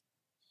cultures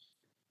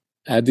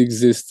had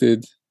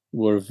existed,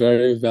 were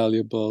very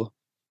valuable,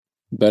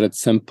 but at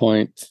some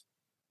point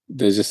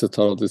there's just a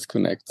total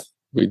disconnect.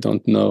 We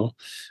don't know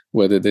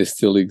whether they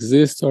still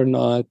exist or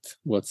not,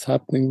 what's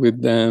happening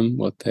with them,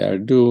 what they are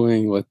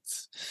doing, what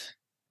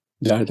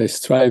are they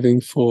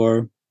striving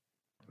for.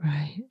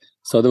 Right.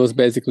 So there was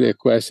basically a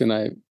question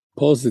I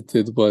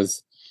posited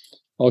was,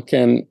 how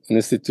can an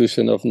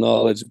institution of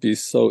knowledge be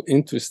so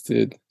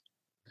interested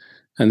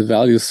and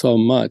value so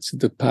much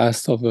the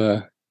past of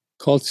a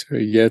culture,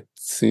 yet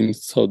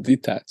seems so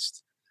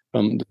detached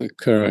from the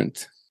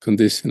current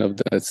condition of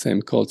that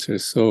same culture?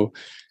 So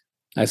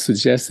I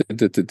suggested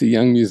that the De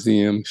Young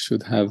Museum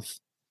should have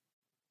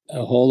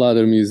a whole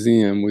other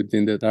museum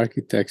within that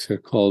architecture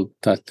called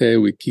Tate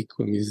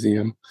Wikikwa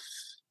Museum.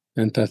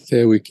 And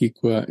Tate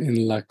Wikikwa in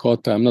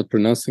Lakota, I'm not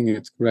pronouncing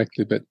it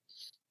correctly, but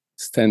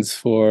stands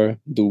for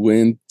the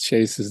wind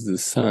chases the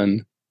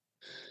sun.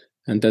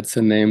 And that's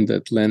a name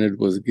that Leonard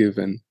was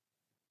given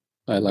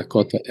by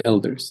Lakota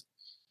elders.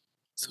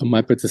 So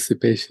my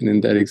participation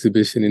in that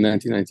exhibition in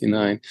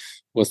 1999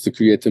 was to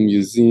create a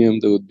museum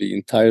that would be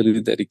entirely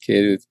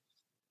dedicated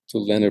to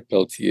Leonard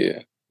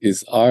Peltier,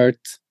 his art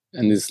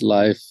and his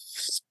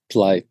life's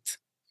plight.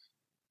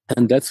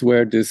 And that's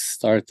where this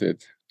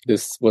started.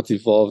 This what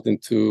evolved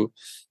into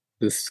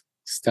this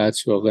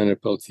statue of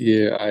Leonard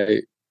Peltier.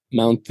 I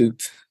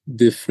mounted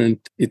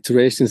different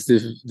iterations,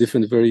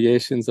 different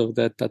variations of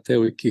that Tate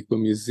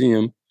Wikikwa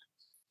Museum.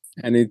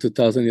 And in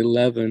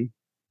 2011,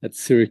 at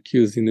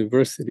Syracuse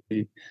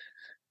University,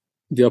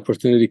 the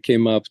opportunity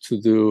came up to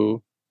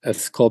do a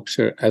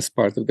sculpture as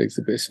part of the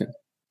exhibition.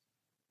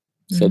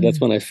 So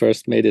that's when I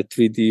first made a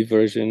 3D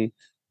version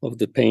of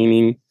the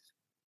painting,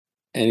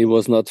 and it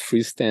was not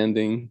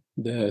freestanding.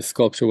 The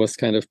sculpture was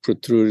kind of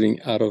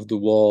protruding out of the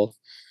wall,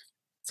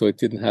 so it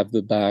didn't have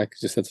the back,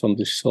 just had from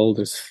the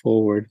shoulders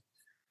forward.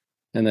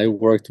 And I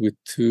worked with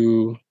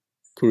 2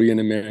 Korean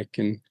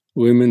American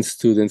women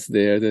students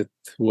there that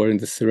were in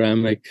the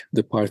ceramic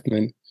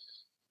department.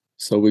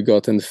 So we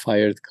got and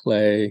fired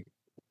clay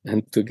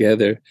and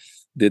together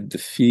did the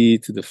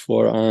feet, the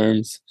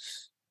forearms,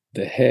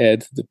 the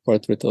head, the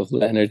portrait of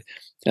Leonard,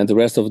 and the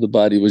rest of the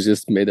body was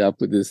just made up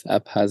with these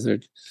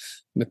haphazard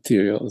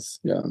materials.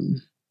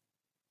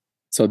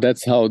 So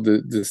that's how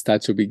the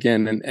statue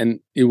began. And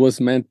it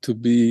was meant to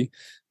be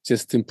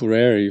just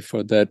temporary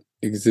for that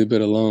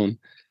exhibit alone.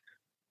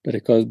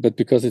 But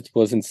because it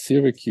was in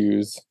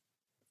Syracuse,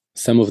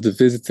 some of the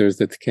visitors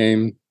that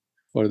came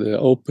for the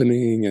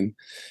opening and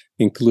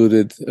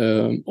included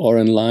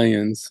Oren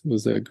Lyons, who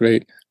was a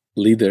great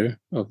leader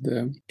of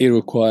the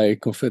Iroquois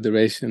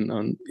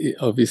Confederation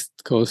of East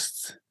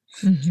Coast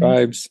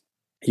tribes.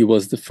 He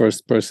was the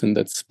first person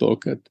that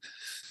spoke at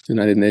the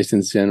United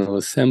Nations General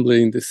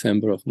Assembly in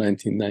December of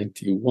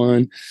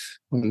 1991,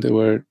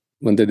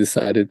 when they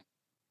decided,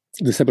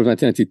 December of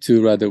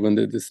 1992 rather, when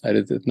they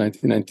decided that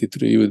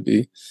 1993 would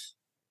be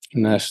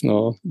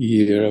National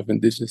Year of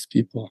Indigenous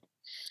People.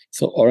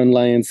 So Oren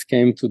Lyons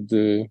came to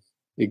the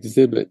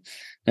exhibit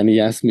and he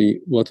asked me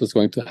what was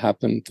going to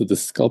happen to the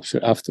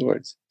sculpture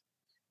afterwards.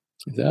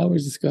 He said, we're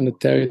just going to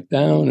tear it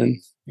down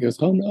and He goes,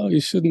 "Oh no,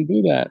 you shouldn't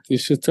do that. You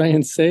should try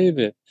and save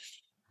it."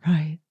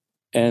 Right.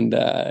 And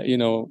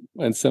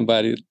when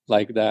somebody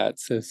like that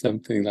says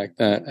something like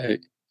that, I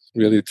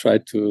really try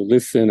to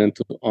listen and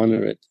to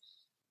honor it.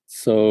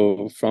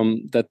 So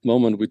from that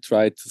moment, we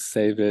tried to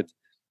save it.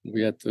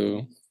 We had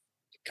to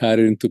cut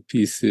it into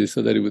pieces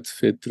so that it would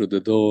fit through the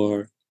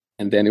door.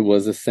 And then it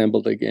was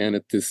assembled again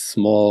at this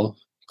small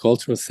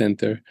cultural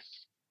center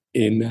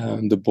in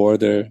the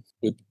border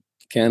with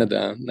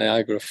Canada,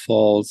 Niagara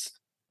Falls,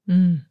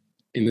 in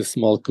a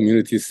small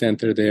community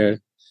center there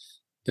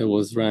that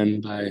was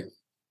run by,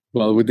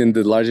 well, within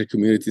the larger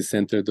community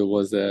center, there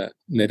was a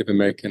Native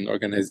American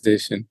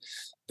organization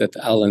that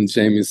Alan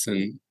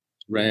Jamieson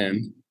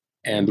ran.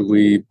 And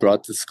we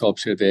brought the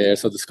sculpture there.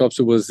 So the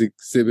sculpture was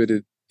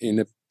exhibited in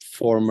a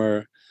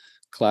former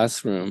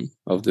classroom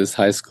of this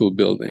high school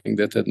building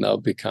that had now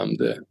become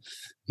the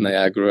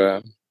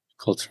Niagara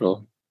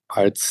Cultural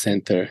Arts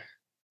Center.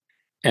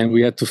 And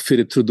we had to fit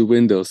it through the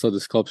window. So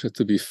the sculpture had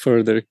to be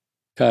further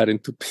cut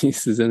into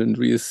pieces and then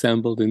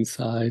reassembled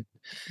inside.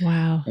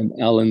 Wow. And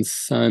Alan's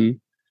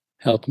son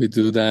helped me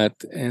do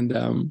that.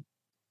 And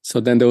so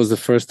then that was the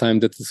first time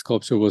that the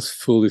sculpture was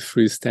fully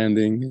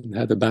freestanding and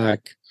had a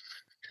back.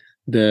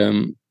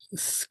 The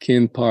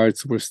skin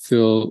parts were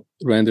still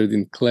rendered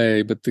in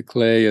clay, but the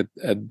clay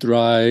had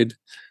dried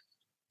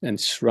and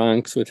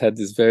shrunk, so it had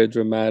these very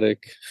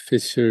dramatic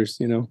fissures,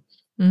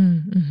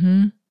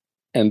 Mm-hmm.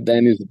 And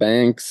Dennis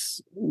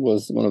Banks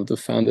was one of the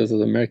founders of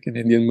the American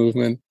Indian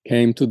movement,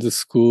 came to the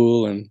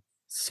school and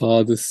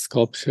saw this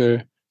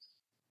sculpture.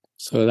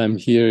 So I'm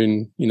here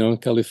in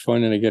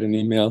California, and I get an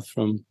email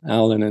from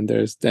Alan, and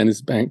there's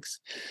Dennis Banks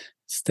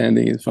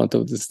standing in front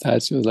of the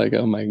statue. I was like,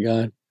 oh my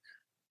God.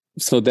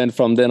 So then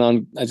from then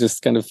on, I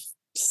just kind of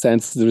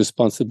sensed the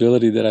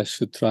responsibility that I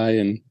should try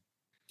and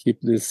keep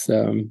this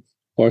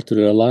portrait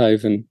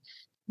alive, and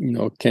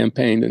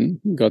campaigned and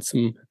got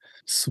some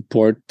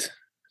support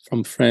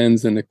from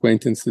friends and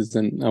acquaintances,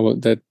 and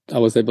I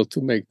was able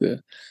to make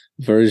the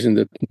version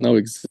that now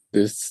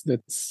exists,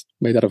 that's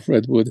made out of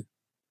redwood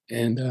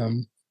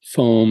and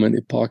foam and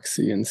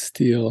epoxy and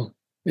steel.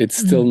 It's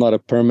still not a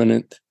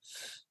permanent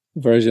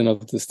version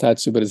of the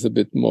statue, but it's a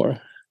bit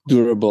more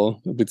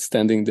durable,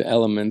 withstanding the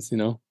elements,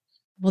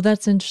 Well,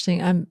 that's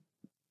interesting.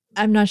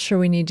 I'm not sure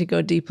we need to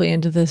go deeply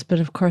into this, but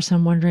of course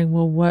I'm wondering,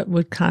 well, what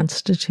would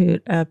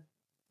constitute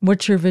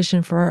what's your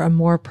vision for a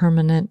more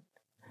permanent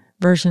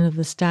version of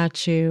the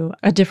statue?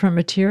 A different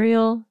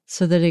material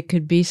so that it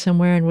could be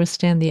somewhere and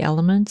withstand the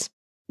elements?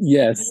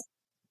 Yes.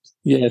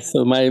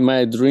 So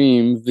my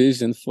dream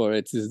vision for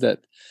it is that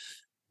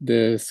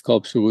the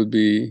sculpture would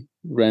be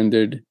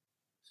rendered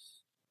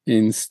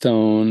in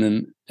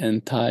stone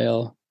and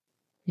tile.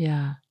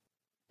 Yeah.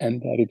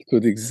 And that it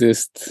could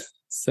exist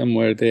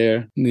somewhere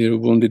there near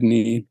Wounded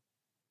Knee,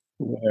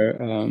 where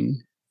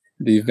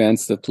the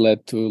events that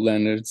led to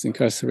Leonard's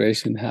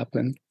incarceration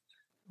happened.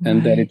 Right.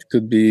 And that it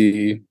could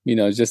be,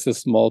 just a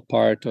small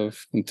part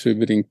of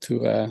contributing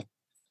to a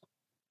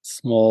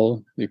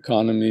small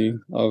economy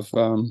of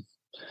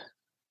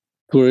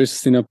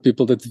tourists,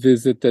 people that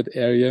visit that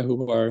area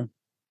who are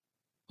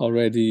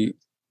already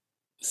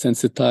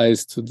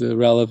sensitized to the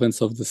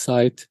relevance of the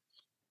site.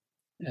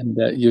 And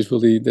that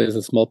usually there's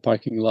a small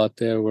parking lot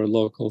there where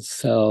locals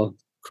sell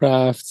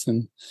crafts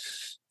and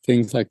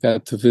things like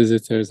that to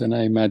visitors. And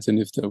I imagine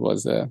if there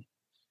was a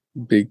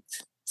big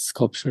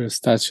sculpture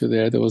statue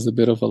there was a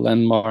bit of a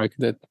landmark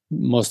that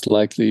most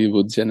likely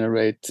would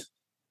generate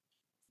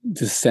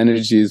these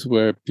synergies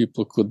where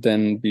people could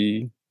then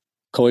be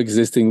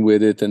coexisting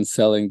with it and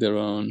selling their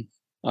own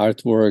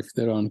artwork,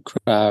 their own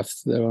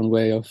crafts, their own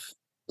way of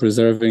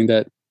preserving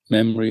that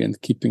memory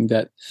and keeping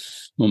that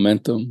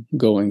momentum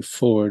going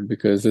forward.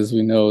 Because as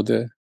we know,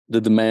 the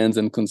demands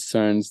and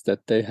concerns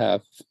that they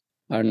have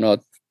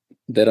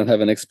they don't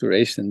have an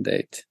expiration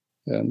date,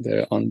 and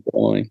they're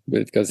ongoing,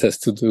 because it has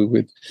to do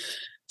with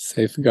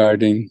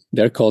safeguarding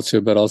their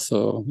culture, but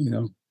also,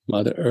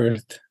 Mother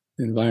Earth,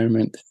 the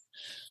environment,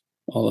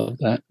 all of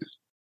that.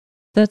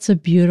 That's a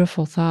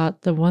beautiful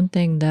thought. The one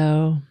thing,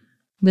 though,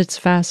 that's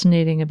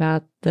fascinating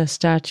about the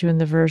statue and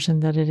the version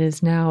that it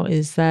is now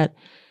is that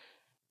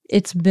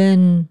it's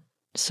been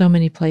so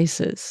many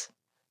places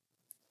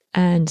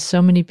and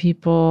so many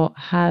people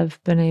have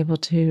been able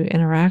to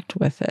interact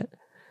with it.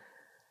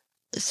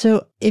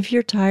 So if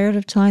you're tired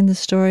of telling the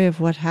story of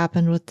what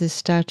happened with this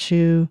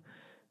statue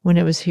when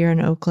it was here in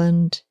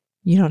Oakland,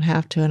 you don't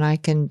have to, and I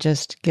can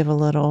just give a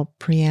little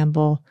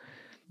preamble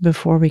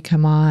before we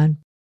come on.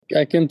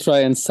 I can try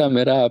and sum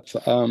it up.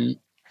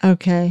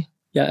 Okay.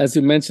 Yeah, as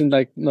you mentioned,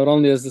 like, not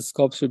only has the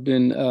sculpture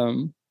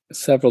been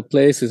several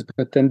places,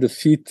 but then the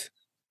feet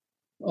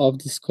of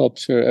the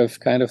sculpture have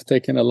kind of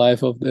taken a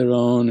life of their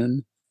own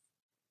and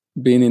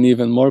been in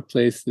even more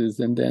places.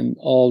 And then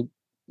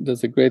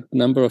there's a great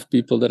number of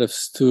people that have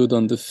stood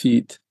on the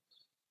feet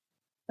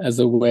as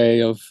a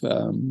way of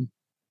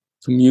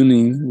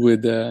communing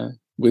with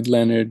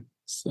Leonard,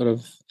 sort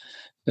of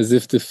as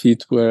if the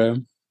feet were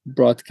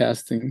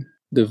broadcasting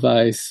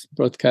device,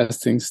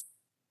 broadcasting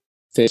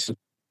station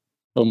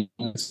from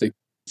which they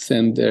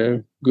send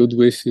their good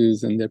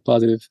wishes and their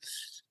positive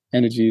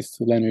energies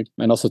to Leonard,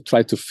 and also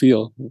try to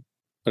feel,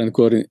 quote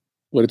unquote,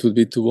 what it would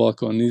be to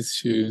walk on his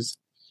shoes.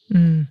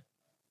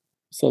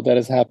 So that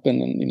has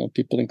happened, and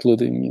people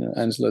including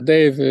Angela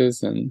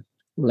Davis and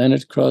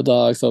Leonard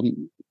Crawdog,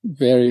 some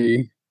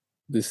very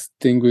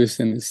distinguished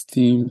and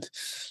esteemed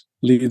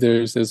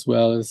leaders, as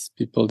well as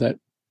people that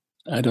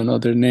I don't know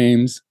their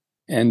names.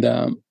 And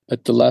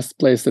at the last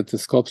place that the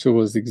sculpture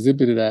was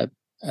exhibited at,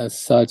 as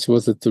such,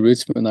 was at the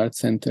Richmond Art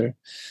Center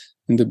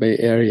in the Bay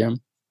Area.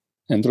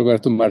 And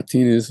Roberto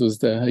Martinez was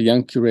the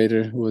young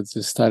curator who had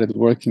just started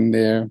working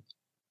there.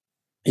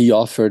 He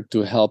offered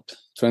to help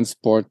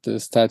transport the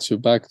statue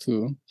back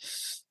to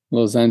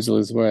Los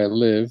Angeles, where I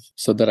live,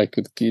 so that I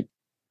could keep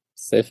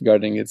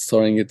safeguarding it,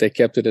 storing it. They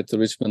kept it at the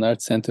Richmond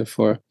Art Center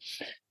for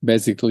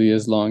basically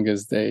as long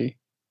as they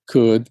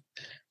could,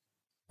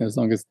 as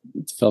long as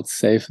it felt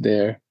safe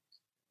there.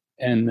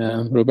 And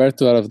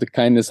Roberto, out of the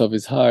kindness of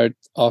his heart,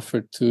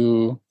 offered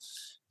to,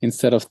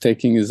 instead of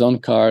taking his own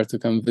car to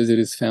come visit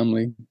his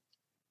family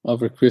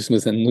over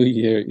Christmas and New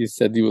Year, he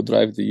said he would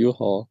drive the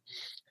U-Haul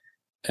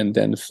and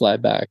then fly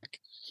back.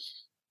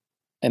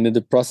 And in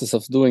the process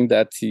of doing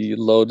that, he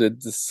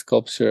loaded the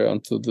sculpture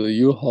onto the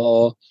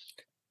U-Haul.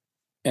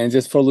 And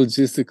just for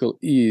logistical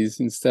ease,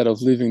 instead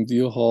of leaving the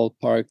U-Haul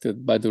parked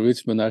by the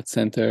Richmond Art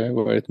Center,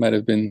 where it might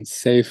have been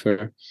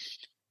safer,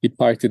 he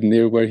parked it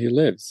near where he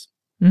lives,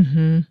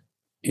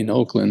 in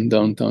Oakland,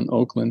 downtown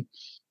Oakland,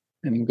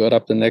 and got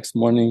up the next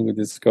morning with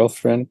his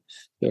girlfriend.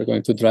 They were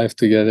going to drive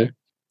together,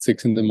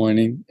 6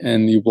 a.m,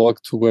 and he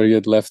walked to where he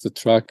had left the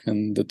truck,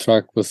 and the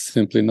truck was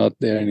simply not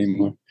there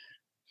anymore.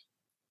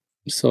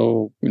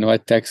 So, I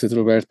texted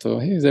Roberto,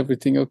 hey, is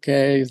everything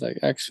okay? He's like,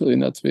 actually,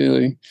 not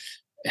really.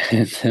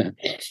 And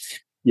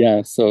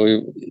yeah,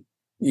 so,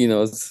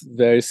 it's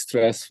very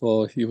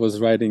stressful. He was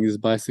riding his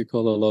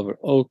bicycle all over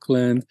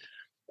Oakland.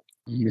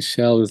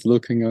 Michelle was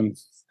looking on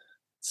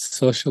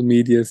social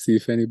media, see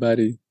if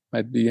anybody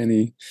might be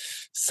any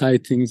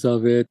sightings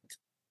of it.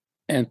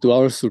 And to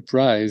our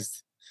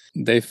surprise,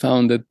 they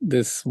found that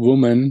this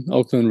woman,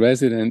 Oakland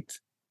resident,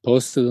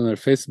 posted on her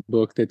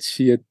Facebook that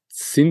she had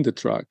seen the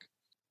truck,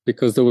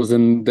 because there was let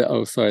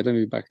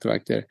me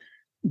backtrack there.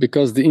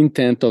 Because the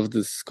intent of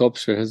the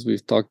sculpture, as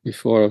we've talked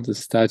before, of the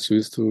statue,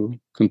 is to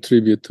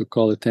contribute to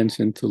call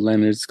attention to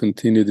Leonard's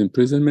continued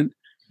imprisonment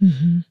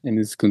and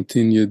his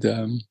continued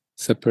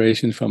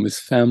separation from his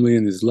family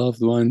and his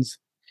loved ones.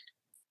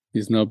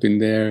 He's now been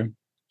there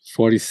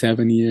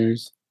 47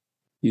 years.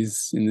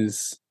 He's in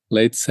his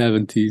late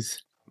 70s.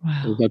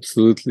 Wow. There's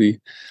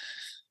absolutely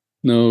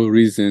no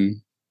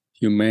reason,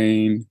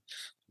 humane,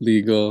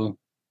 legal,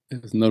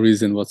 there's no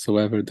reason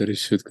whatsoever that he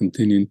should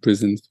continue in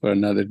prison for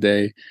another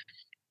day.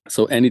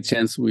 So any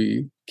chance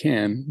we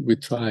can, we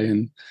try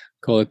and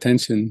call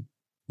attention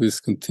to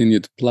his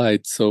continued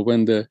plight. So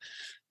when the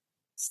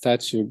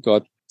statue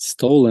got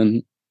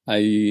stolen,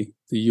 i.e.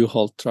 the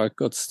U-Haul truck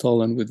got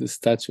stolen with the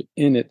statue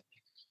in it,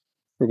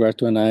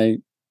 Roberto and I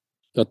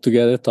got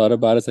together, thought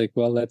about it, like,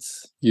 well,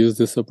 let's use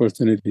this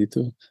opportunity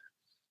to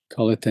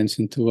call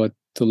attention to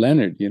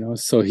Leonard,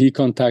 So he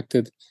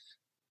contacted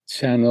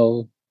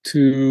Channel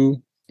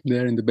 2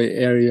 there in the Bay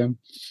Area,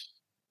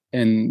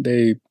 and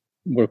they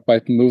were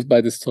quite moved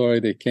by the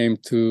story. They came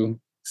to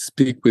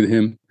speak with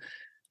him,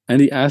 and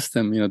he asked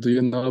them, do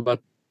you know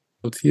about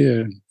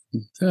Peltier?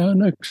 Oh,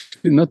 no,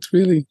 actually, not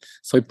really.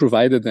 So he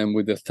provided them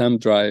with a thumb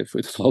drive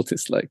with all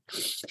this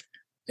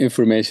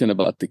information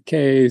about the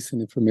case and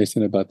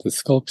information about the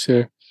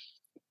sculpture.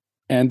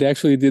 And they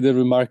actually did a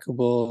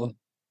remarkable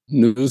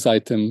news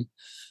item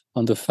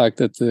on the fact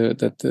that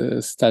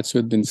the statue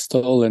had been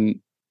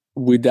stolen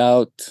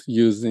without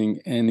using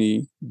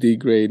any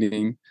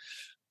degrading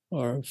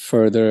or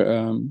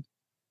further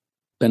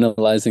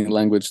penalizing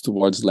language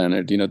towards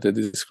Leonard. They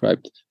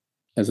described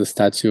as a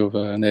statue of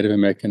a Native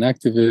American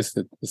activist,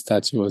 that the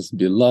statue was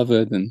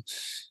beloved. And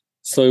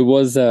so it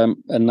was a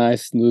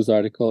nice news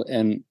article.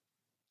 And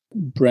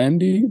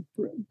Brandy,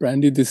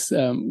 this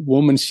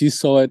woman, she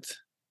saw it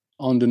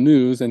on the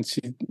news, and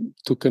she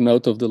took a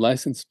note of the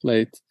license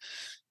plate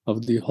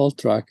of the U-Haul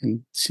truck,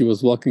 and she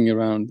was walking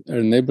around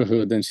her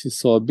neighborhood, and she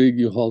saw a big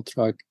U-Haul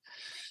truck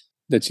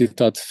that she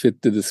thought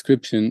fit the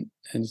description.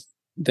 And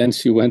then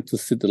she went to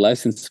see the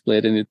license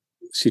plate, and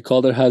she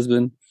called her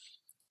husband,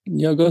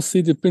 go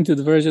see the printed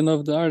version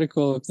of the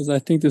article, because I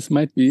think this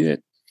might be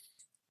it.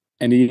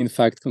 And he, in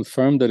fact,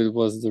 confirmed that it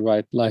was the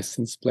right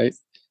license plate.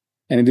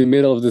 And in the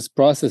middle of this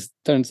process,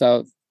 turns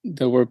out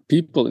there were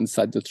people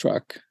inside the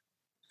truck.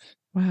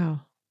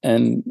 Wow.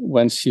 And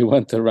when she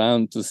went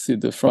around to see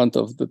the front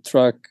of the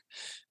truck,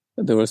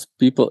 there was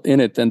people in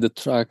it, and the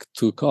truck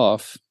took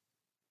off.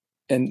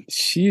 And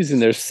she's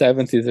in her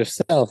 70s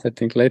herself, I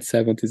think late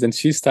 70s. And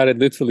she started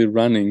literally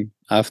running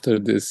after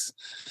this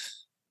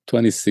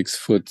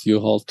 26-foot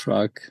U-Haul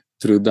truck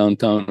through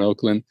downtown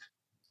Oakland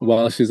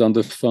while she's on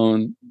the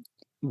phone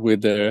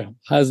with her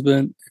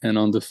husband and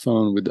on the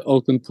phone with the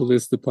Oakland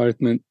Police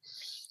Department.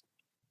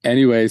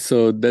 Anyway,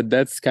 so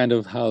that's kind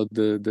of how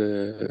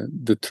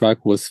the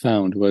truck was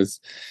found, was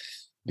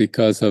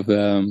because of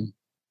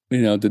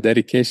the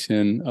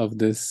dedication of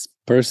this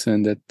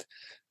person that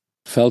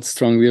felt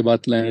strongly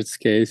about Leonard's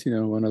case,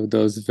 one of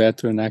those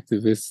veteran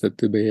activists that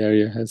the Bay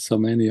Area has so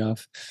many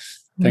of,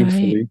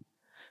 thankfully. Right.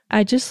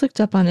 I just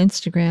looked up on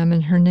Instagram,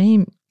 and her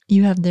name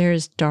you have there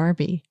is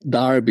Darby.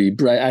 Darby.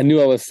 I knew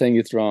I was saying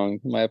it wrong.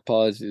 My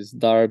apologies.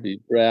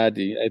 Darby,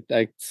 Brady.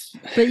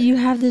 But you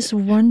have this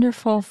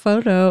wonderful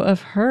photo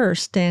of her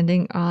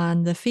standing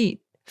on the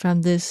feet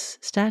from this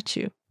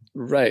statue.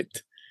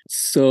 Right.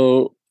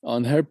 So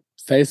on her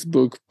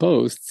Facebook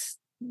posts,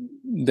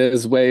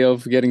 there's a way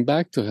of getting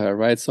back to her,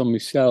 right? So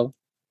Michelle,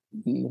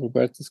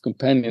 Roberta's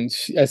companion,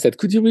 I said,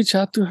 could you reach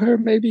out to her?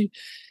 Maybe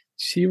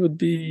she would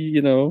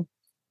be,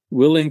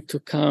 willing to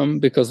come,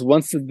 because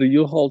once the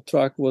U-Haul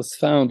truck was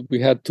found,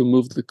 we had to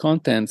move the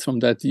contents from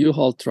that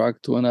U-Haul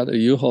truck to another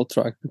U-Haul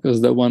truck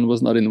because that one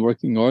was not in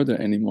working order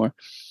anymore.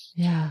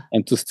 Yeah.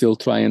 And to still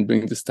try and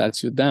bring the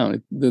statue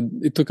down.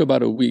 It took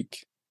about a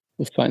week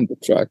to find the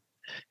truck.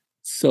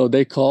 So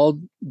they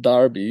called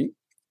Darby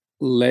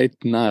late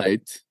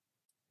night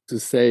to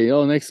say,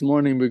 next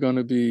morning we're going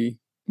to be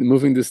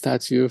moving the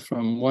statue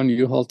from one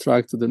U-Haul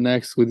truck to the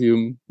next.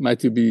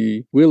 Might you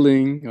be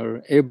willing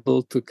or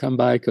able to come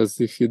by?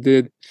 Because if you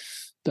did,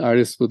 the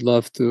artist would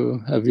love to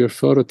have your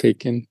photo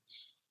taken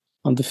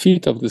on the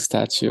feet of the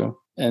statue.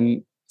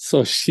 And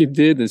so she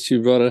did, and she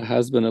brought her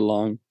husband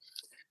along.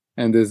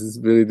 And there's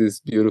really these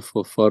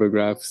beautiful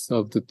photographs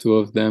of the two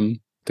of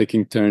them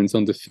taking turns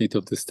on the feet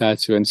of the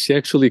statue. And she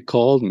actually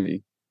called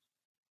me.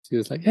 She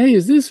was like, hey,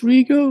 is this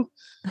Rigo?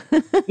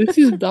 This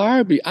is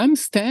Darby. I'm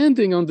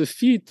standing on the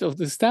feet of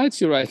the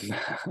statue right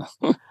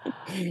now.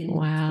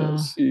 Wow.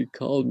 So she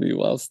called me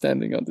while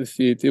standing on the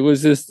feet. It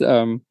was just,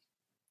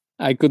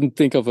 I couldn't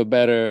think of a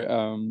better,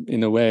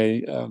 in a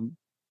way,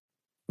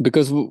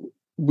 because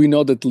we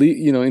know that,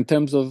 in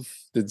terms of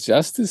the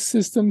justice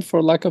system,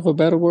 for lack of a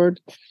better word,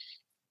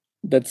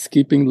 that's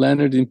keeping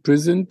Leonard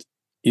imprisoned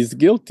is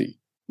guilty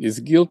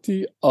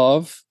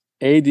of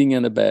aiding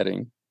and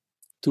abetting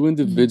two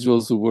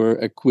individuals who were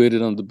acquitted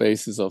on the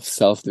basis of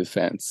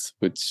self-defense,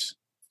 which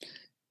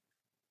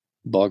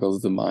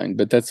boggles the mind.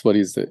 But that's what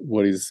he's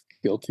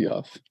guilty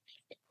of.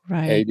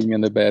 Right. Aiding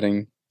and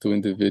abetting two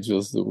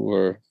individuals who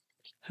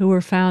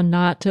were found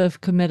not to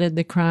have committed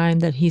the crime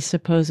that he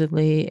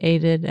supposedly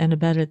aided and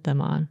abetted them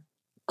on.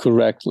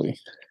 Correctly.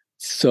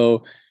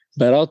 So,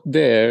 but out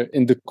there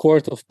in the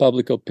court of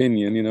public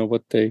opinion,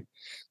 what they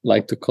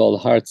like to call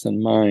hearts and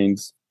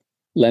minds,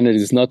 Leonard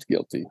is not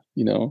guilty.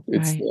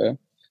 It's right.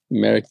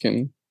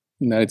 The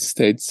United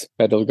States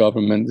federal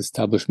government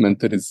establishment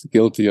that is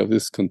guilty of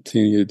this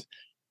continued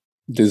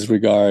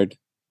disregard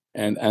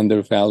and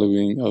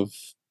undervaluing of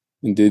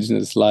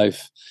indigenous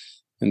life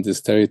in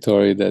this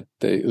territory that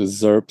they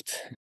usurped.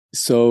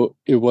 So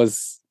it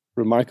was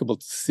remarkable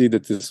to see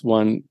that this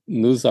one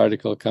news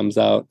article comes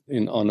out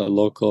on a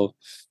local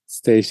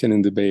station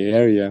in the Bay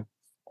Area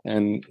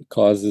and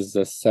causes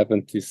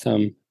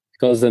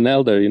an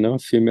elder,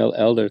 female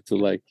elder,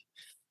 to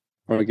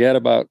forget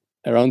about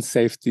her own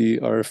safety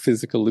or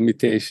physical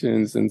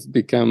limitations and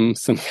become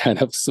some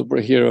kind of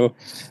superhero,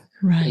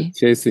 right,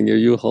 chasing a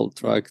U-Haul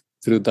truck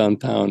through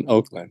downtown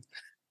Oakland.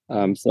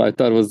 So I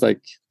thought it was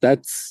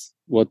that's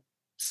what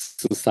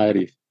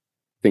society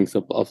thinks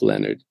of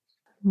Leonard.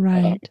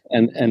 Right.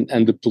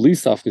 And the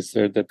police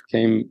officer that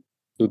came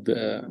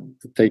to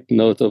take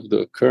note of the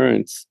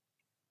occurrence,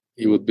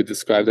 he would be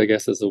described, I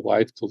guess, as a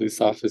white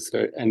police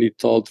officer. And he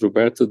told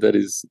Roberto that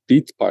his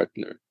beat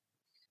partner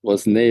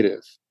was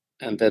native,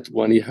 and that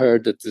when he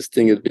heard that this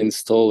thing had been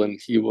stolen,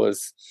 he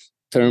was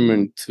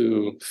determined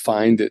to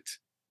find it.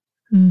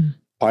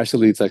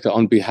 Partially, it's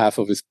on behalf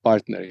of his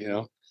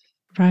partner,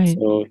 Right.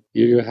 So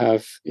here you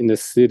have in a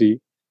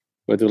city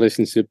where the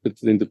relationship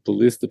between the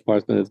police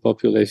department and the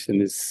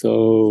population is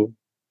so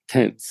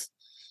tense,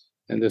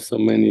 and there's so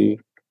many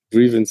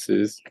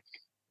grievances,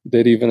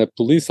 that even a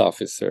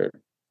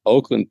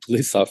Oakland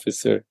police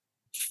officer,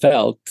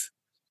 felt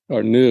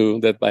or knew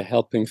that by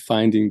helping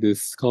finding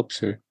this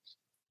sculpture,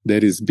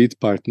 that his beat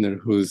partner,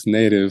 who's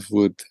native,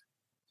 would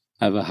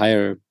have a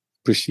higher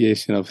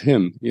appreciation of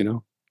him,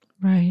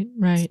 Right.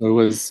 So it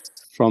was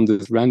from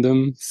this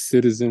random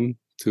citizen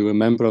to a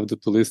member of the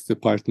police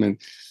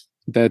department.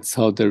 That's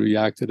how they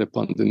reacted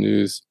upon the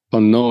news,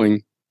 upon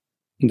knowing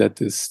that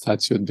this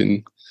statue had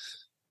been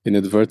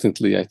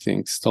inadvertently, I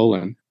think,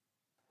 stolen.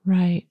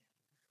 Right.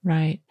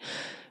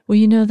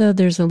 Well, though,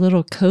 there's a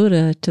little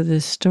coda to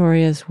this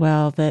story as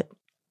well that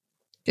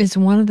is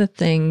one of the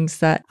things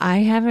that I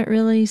haven't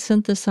really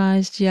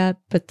synthesized yet,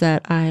 but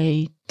that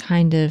I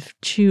kind of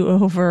chew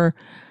over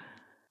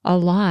a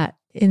lot,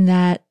 in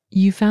that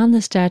you found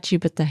the statue,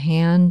 but the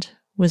hand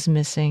was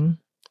missing.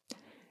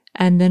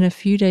 And then a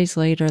few days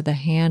later, the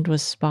hand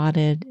was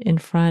spotted in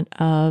front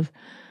of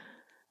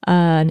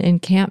an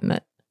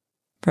encampment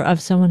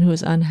of someone who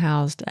was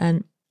unhoused.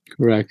 And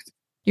correct.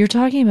 You're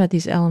talking about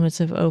these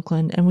elements of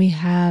Oakland, and we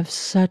have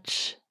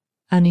such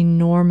an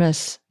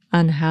enormous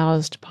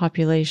unhoused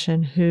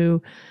population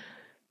who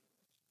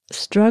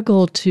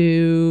struggle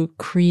to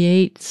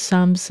create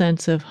some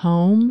sense of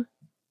home,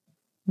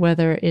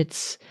 whether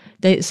it's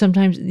They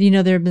sometimes,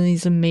 there have been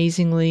these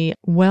amazingly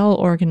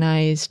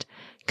well-organized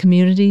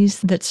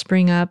communities that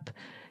spring up,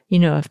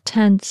 of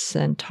tents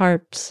and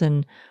tarps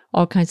and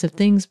all kinds of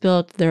things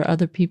built. There are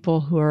other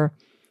people who are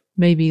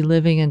maybe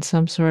living in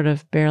some sort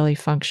of barely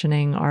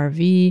functioning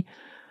RV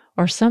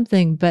or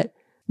something, but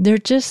there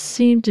just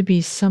seemed to be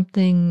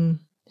something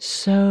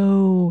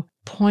so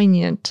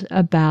poignant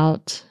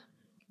about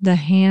the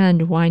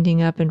hand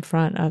winding up in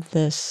front of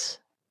this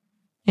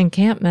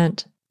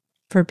encampment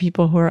for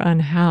people who are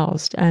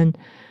unhoused. And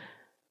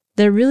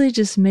that really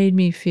just made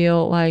me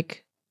feel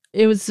like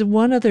it was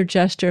one other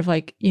gesture of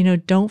like,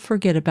 don't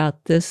forget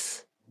about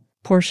this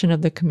portion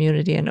of the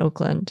community in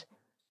Oakland.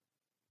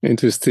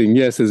 Interesting.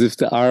 Yes, as if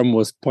the arm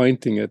was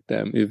pointing at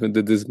them. Even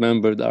the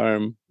dismembered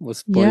arm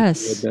was pointing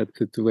at that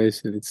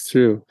situation. It's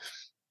true.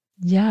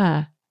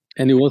 Yeah.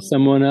 And it was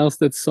someone else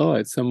that saw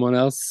it. Someone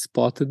else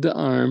spotted the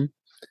arm,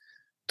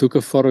 took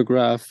a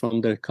photograph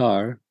from their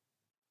car.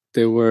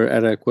 They were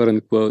at a quote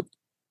unquote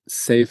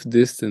safe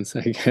distance,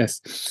 I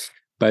guess,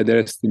 by their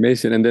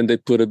estimation. And then they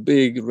put a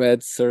big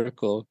red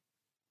circle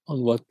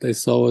on what they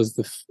saw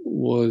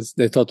was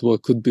they thought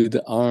what could be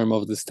the arm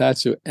of the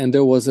statue. And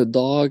there was a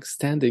dog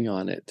standing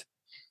on it.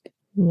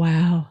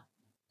 Wow.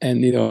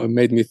 And, it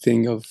made me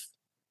think of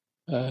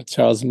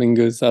Charles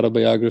Mingus'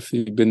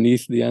 autobiography,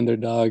 Beneath the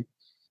Underdog,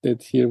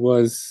 that here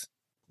was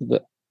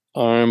the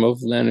arm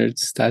of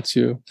Leonard's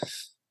statue,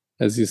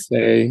 as you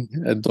say,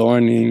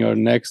 adorning or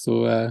next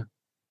to a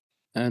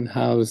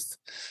unhoused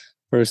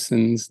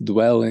person's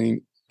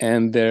dwelling,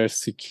 and their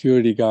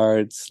security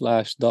guard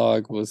 /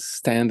 dog was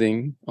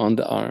standing on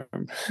the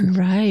arm.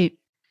 Right.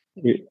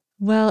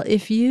 Well,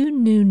 if you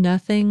knew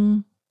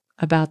nothing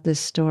about this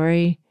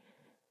story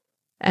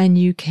and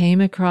you came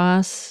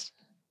across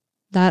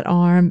that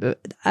arm,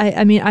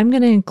 I mean, I'm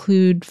going to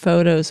include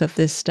photos of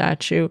this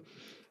statue,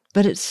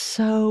 but it's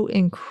so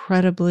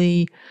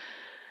incredibly,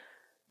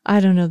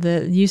 I don't know,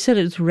 you said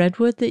it's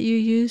redwood that you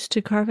used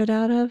to carve it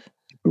out of?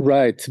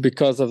 Right,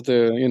 because of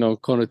the,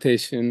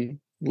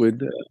 connotation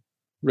with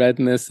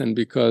redness, and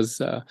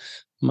because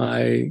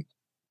my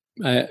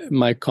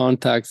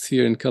contacts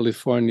here in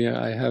California,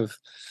 I have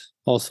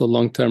also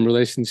long-term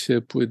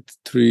relationship with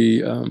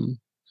 3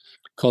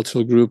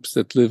 cultural groups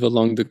that live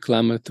along the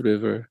Klamath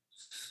River,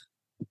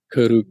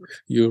 Karuk,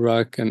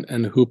 Yurok,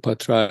 and Hupa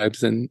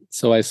tribes. And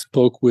so I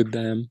spoke with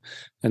them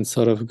and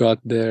sort of got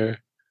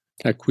their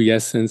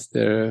acquiescence,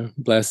 their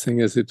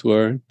blessing, as it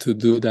were, to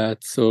do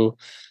that. So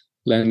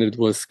Leonard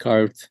was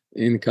carved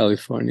in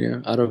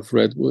California out of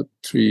redwood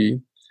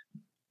tree.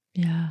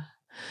 Yeah.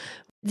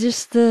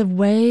 Just the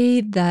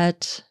way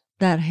that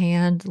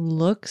hand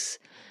looks.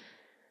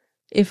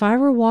 If I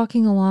were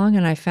walking along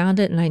and I found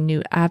it and I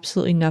knew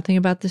absolutely nothing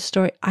about this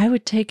story, I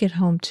would take it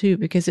home too,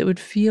 because it would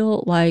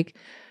feel like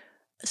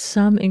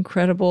some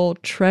incredible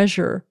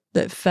treasure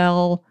that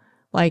fell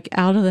like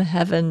out of the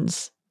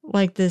heavens,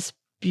 like this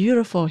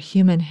beautiful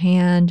human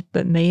hand,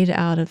 but made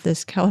out of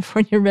this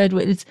California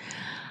redwood.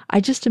 I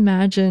just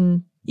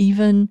imagine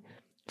even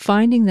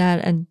finding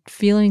that and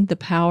feeling the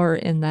power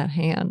in that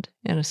hand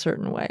in a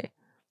certain way.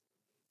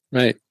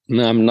 Right.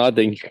 No, I'm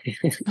nodding.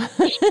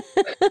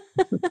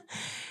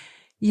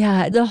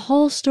 Yeah, the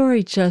whole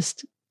story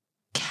just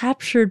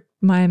captured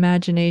my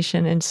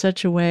imagination in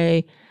such a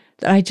way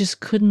that I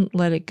just couldn't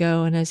let it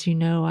go. And as you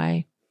know,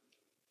 I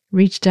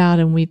reached out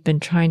and we've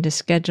been trying to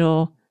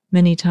schedule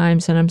many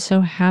times. And I'm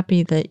so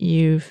happy that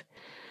you've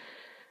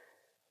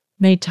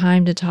made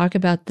time to talk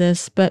about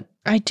this. But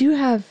I do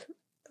have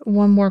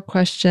one more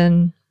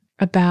question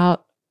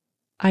about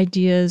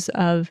ideas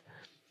of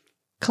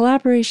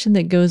collaboration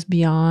that goes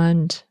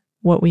beyond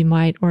what we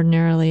might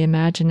ordinarily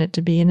imagine it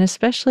to be, and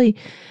especially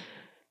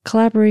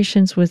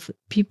collaborations with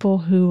people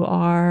who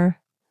are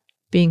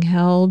being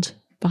held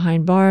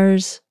behind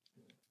bars.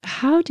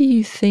 How do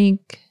you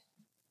think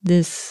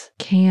this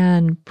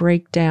can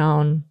break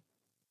down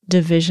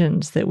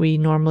divisions that we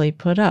normally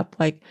put up?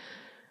 Like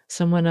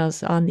someone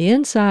else on the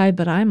inside,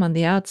 but I'm on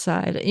the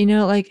outside.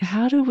 Like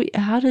how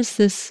does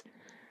this,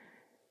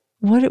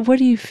 what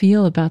do you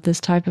feel about this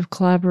type of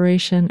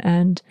collaboration?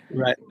 And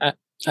right.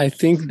 I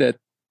think that,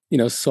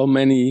 so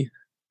many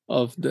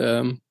of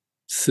the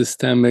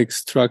systemic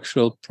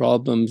structural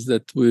problems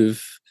that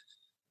we've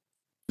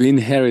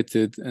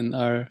inherited and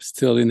are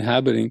still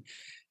inhabiting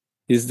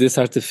is this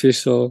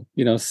artificial,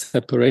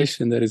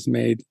 separation that is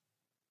made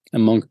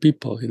among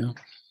people,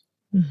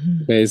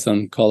 based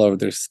on color of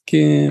their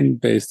skin,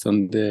 based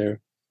on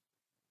their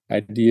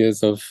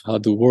ideas of how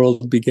the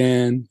world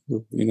began,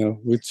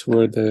 which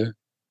were the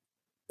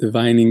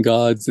divining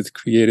gods that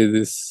created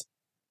this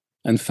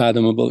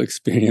unfathomable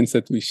experience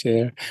that we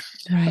share.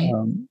 right.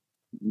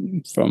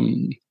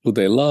 From who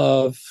they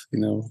love,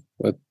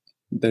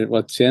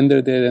 what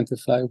gender they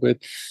identify with.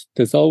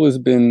 There's always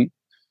been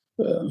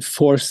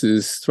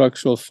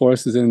structural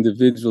forces, and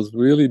individuals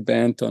really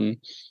bent on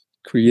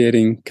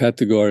creating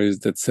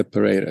categories that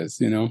separate us,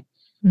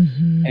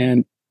 Mm-hmm.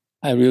 And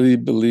I really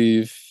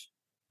believe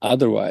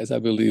otherwise. I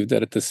believe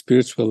that at the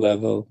spiritual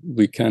level,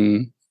 we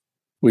can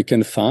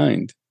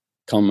find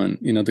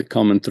the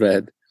common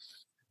thread.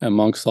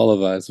 amongst all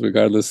of us,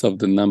 regardless of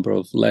the number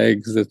of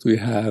legs that we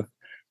have,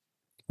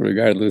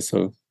 regardless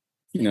of,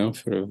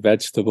 for a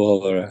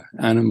vegetable or an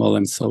animal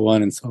and so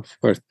on and so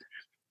forth.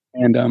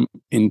 And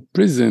in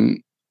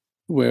prison,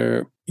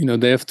 where,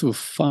 they have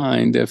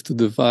to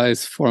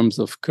devise forms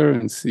of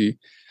currency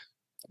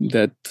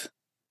that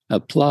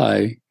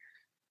apply.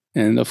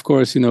 And of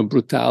course,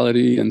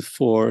 brutality and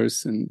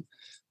force and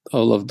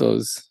all of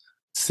those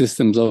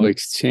systems of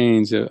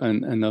exchange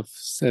and of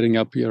setting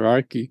up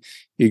hierarchy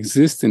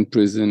exist in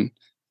prison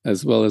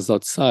as well as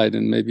outside,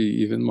 and maybe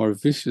even more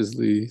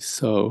viciously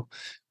so.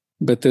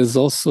 But there's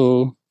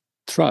also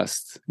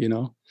trust,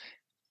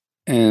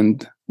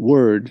 and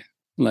word,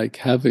 like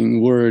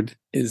having word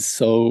is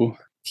so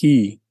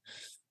key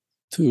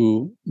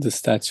to the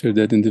stature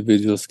that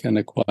individuals can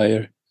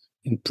acquire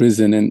in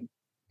prison. And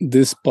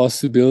this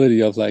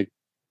possibility of like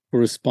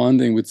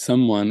corresponding with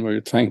someone where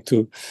you're trying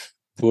to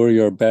pour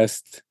your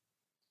best,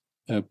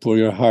 pour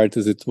your heart,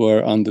 as it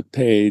were, on the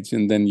page,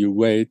 and then you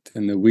wait,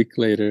 and a week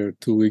later,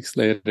 2 weeks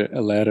later,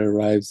 a letter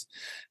arrives,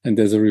 and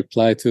there's a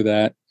reply to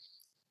that.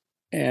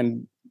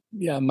 And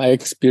yeah, my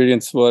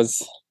experience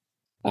was,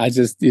 I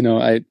just,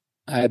 I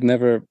had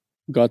never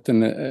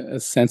gotten a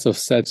sense of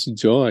such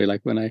joy.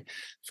 Like when I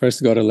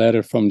first got a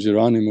letter from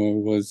Geronimo,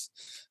 it was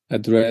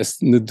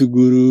addressed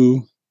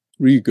Nduguru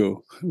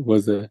Rigo. It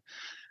was I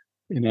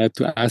had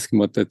to ask him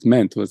what that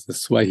meant. It was a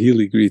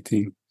Swahili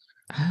greeting.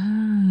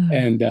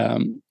 And,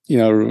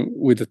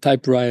 with the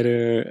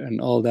typewriter and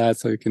all that,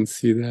 so you can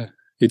see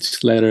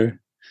each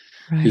letter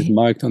is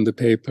marked on the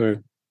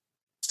paper.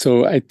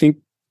 So I think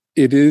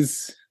it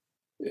is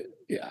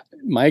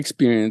my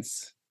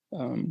experience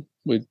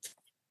with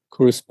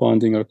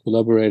corresponding or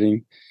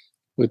collaborating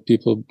with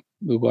people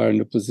who are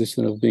in a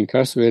position of being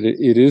incarcerated.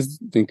 It is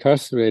the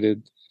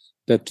incarcerated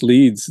that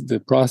leads the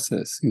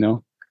process,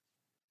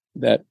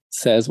 that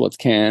says what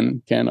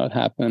cannot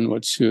happen,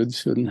 what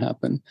shouldn't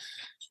happen,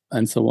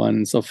 and so on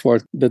and so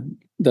forth.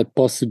 That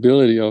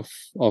possibility of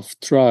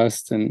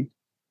trust and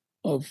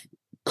of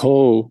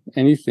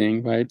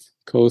anything, right?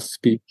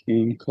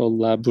 Co-speaking,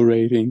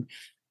 collaborating,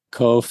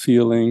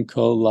 co-feeling,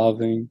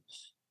 co-loving,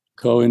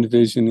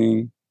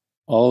 co-envisioning,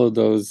 all of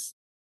those,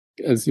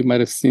 as you might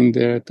have seen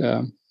there at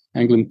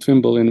Anglin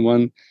Trimble in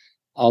one,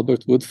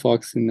 Albert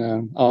Woodfox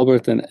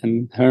Albert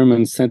and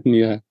Herman sent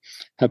me a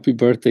happy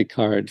birthday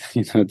card.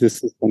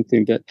 This is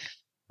something that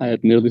I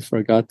had nearly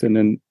forgotten.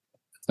 And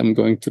I'm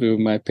going through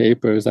my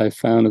papers, I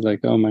found it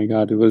like, oh my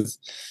God, it was,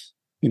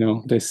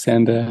 they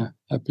send a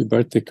happy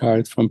birthday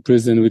card from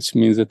prison, which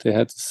means that they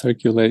had to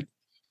circulate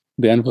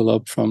the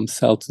envelope from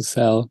cell to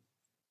cell.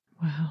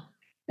 Wow.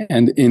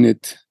 And in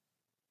it,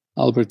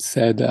 Albert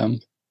said,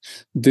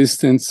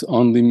 distance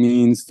only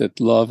means that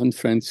love and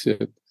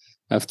friendship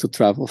have to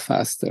travel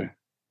faster.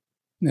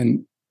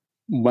 And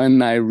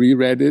when I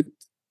reread it,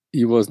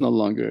 he was no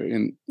longer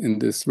in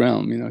this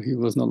realm. He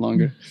was no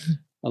longer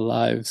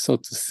alive. So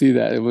to see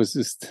that, it was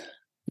just,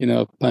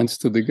 a punch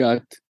to the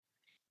gut.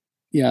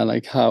 Yeah,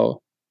 like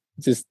how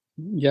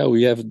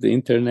we have the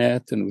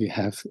internet and we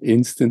have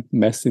instant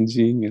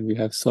messaging and we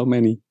have so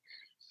many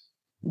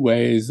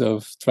ways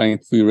of trying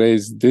to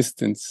erase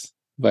distance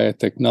via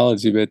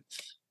technology, but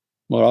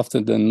more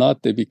often than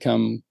not, they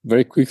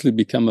very quickly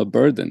become a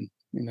burden.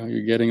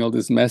 You're getting all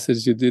this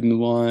message you didn't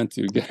want,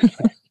 you're getting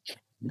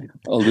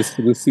all this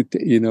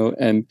felicity,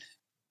 and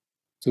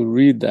to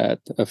read that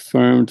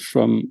affirmed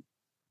from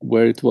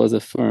where it was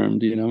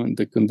affirmed, and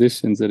the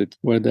conditions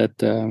where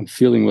that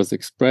feeling was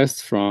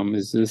expressed from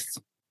is just,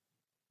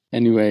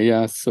 anyway,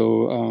 yeah.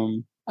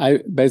 So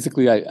I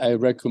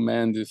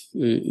recommend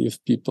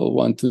if people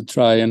want to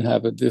try and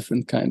have a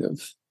different kind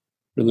of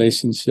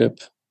relationship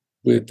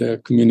with the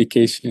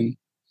communication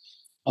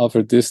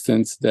over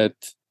distance, that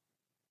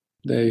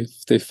they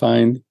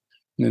find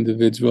an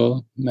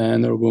individual,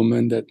 man or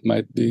woman, that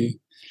might be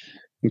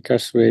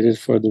incarcerated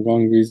for the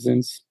wrong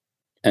reasons.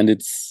 And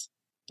it's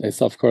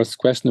of course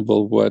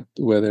questionable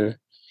whether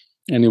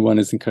anyone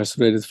is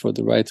incarcerated for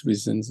the right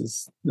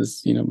reasons.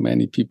 There's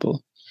many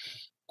people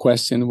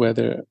question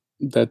whether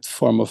that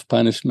form of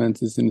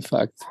punishment is in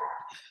fact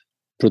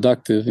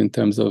productive in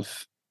terms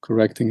of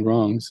correcting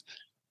wrongs.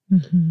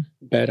 Mm-hmm.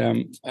 But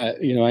I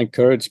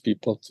encourage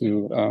people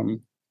to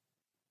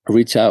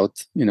reach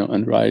out,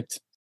 and write.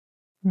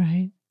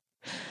 Right.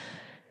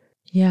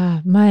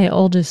 Yeah, my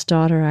oldest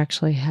daughter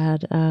actually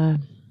had a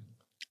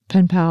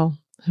pen pal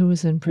who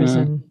was in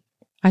prison.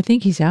 I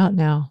think he's out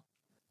now.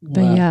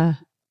 But wow. Yeah,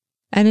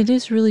 and it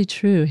is really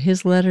true.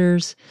 His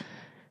letters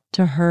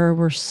to her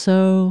were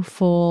so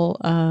full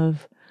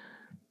of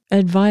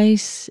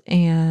advice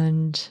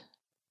and,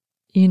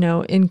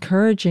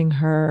 encouraging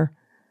her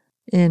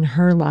in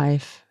her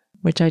life,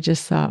 which I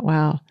just thought,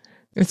 wow,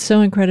 it's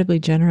so incredibly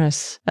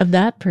generous of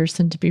that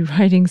person to be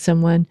writing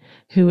someone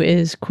who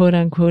is quote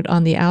unquote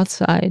on the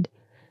outside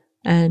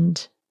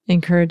and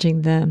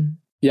encouraging them.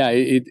 Yeah,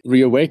 it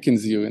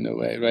reawakens you in a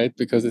way, right?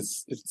 Because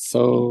it's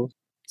so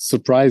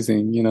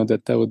surprising,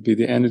 that would be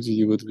the energy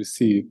you would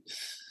receive.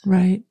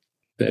 Right.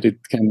 That it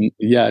can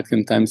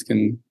sometimes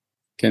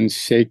can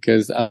shake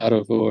us out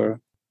of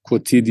our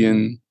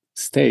quotidian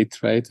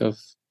state, right? Of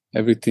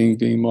everything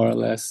being more or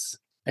less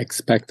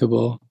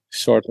expectable,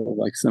 short of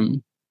like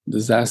some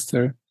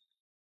disaster.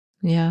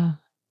 Yeah.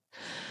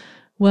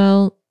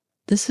 Well,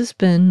 this has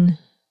been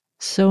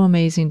so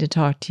amazing to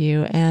talk to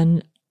you.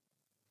 And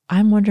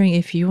I'm wondering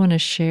if you want to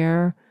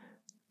share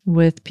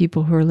with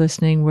people who are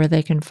listening where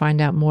they can find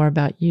out more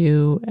about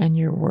you and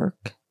your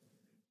work.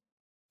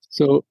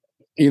 So,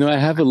 I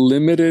have a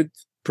limited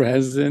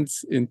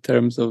presence in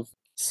terms of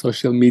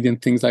social media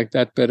and things like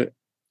that. But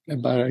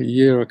about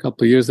a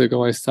couple of years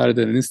ago, I started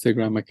an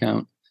Instagram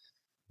account,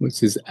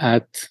 which is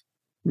at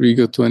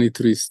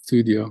Rigo23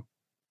 Studio.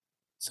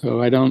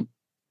 So I don't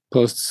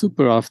post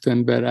super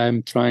often, but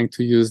I'm trying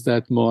to use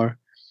that more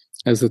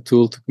as a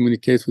tool to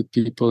communicate with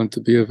people and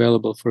to be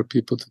available for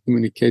people to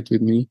communicate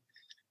with me.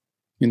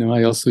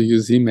 I also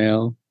use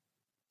email,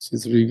 which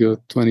is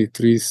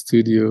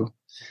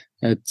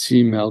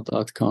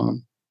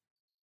rigo23studio@gmail.com.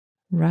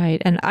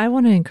 Right. And I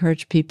want to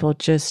encourage people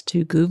just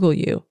to Google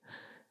you,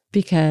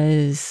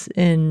 because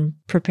in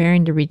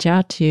preparing to reach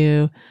out to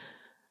you,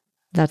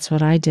 that's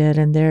what I did.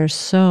 And there's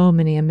so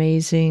many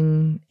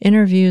amazing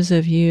interviews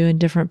of you in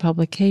different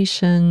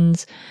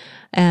publications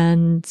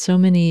and so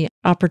many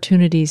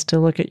opportunities to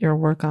look at your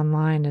work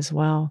online as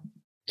well.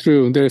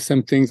 True. There are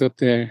some things up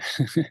there.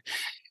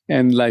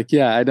 And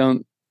I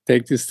don't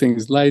take these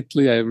things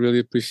lightly. I really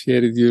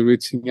appreciated you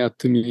reaching out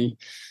to me,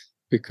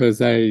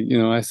 because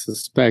I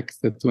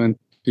suspect that when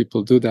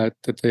people do that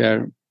they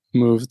are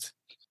moved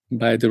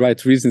by the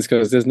right reasons,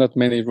 because there's not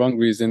many wrong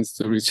reasons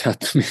to reach out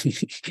to me.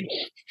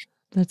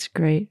 That's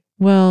great.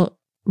 Well,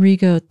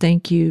 Rigo,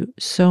 thank you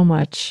so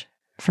much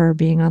for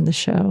being on the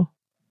show.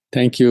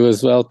 Thank you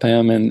as well,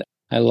 Pam. And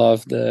I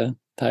love the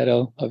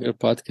title of your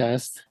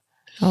podcast.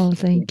 Oh,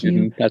 thank you.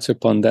 Didn't touch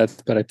upon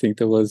that, but I think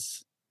that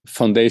was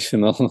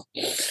foundational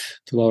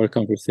to our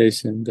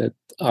conversation, that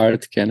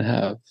art can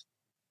have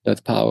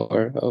that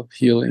power of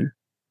healing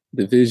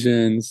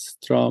divisions,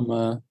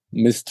 trauma,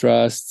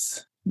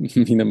 mistrusts,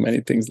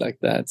 many things like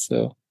that.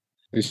 So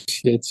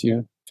appreciate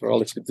you for all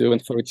that you do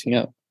and for reaching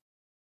out.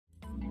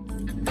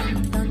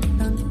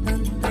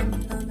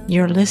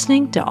 You're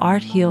listening to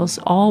Art Heals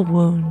All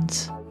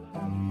Wounds.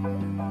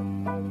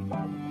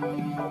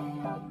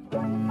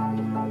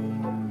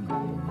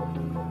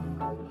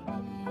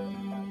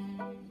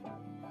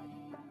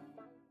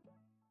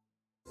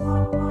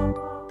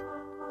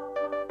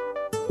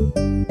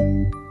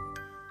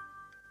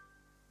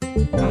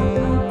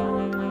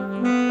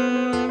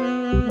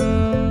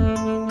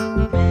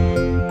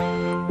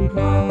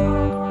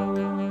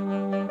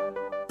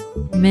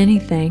 Many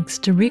thanks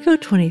to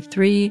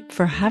Rigo23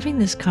 for having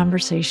this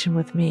conversation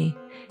with me.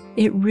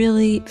 It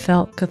really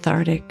felt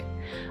cathartic.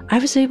 I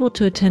was able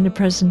to attend a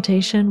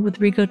presentation with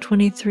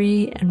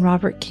Rigo23 and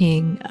Robert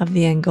King of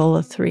the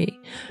Angola 3,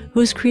 who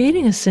is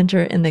creating a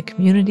center in the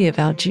community of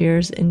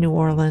Algiers in New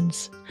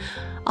Orleans.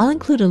 I'll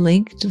include a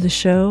link to the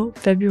show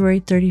February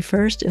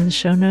 31st in the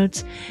show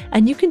notes,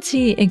 and you can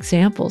see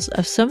examples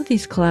of some of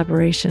these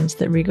collaborations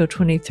that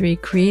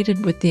Rigo23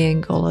 created with the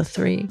Angola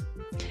 3.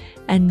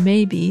 And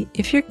maybe,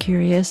 if you're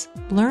curious,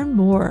 learn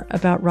more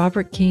about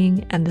Robert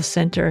King and the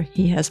center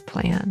he has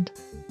planned.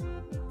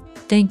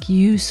 Thank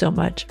you so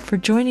much for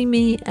joining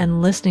me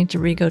and listening to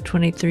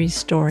Rigo23's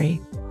story.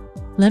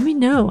 Let me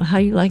know how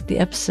you liked the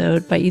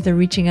episode by either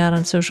reaching out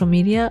on social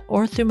media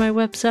or through my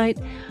website,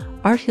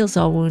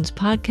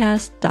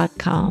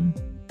 arthealsallwoundspodcast.com.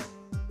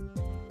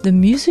 The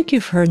music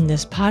you've heard in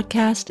this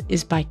podcast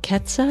is by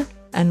Ketsa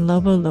and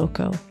Lobo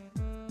Loco.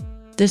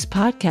 This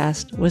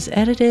podcast was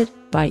edited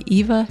by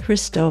Eva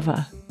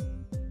Hristova.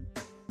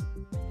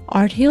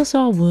 Art Heals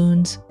All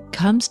Wounds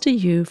comes to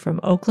you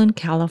from Oakland,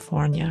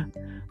 California,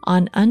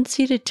 on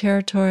unceded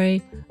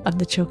territory of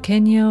the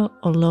Choqueño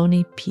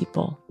Ohlone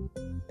people.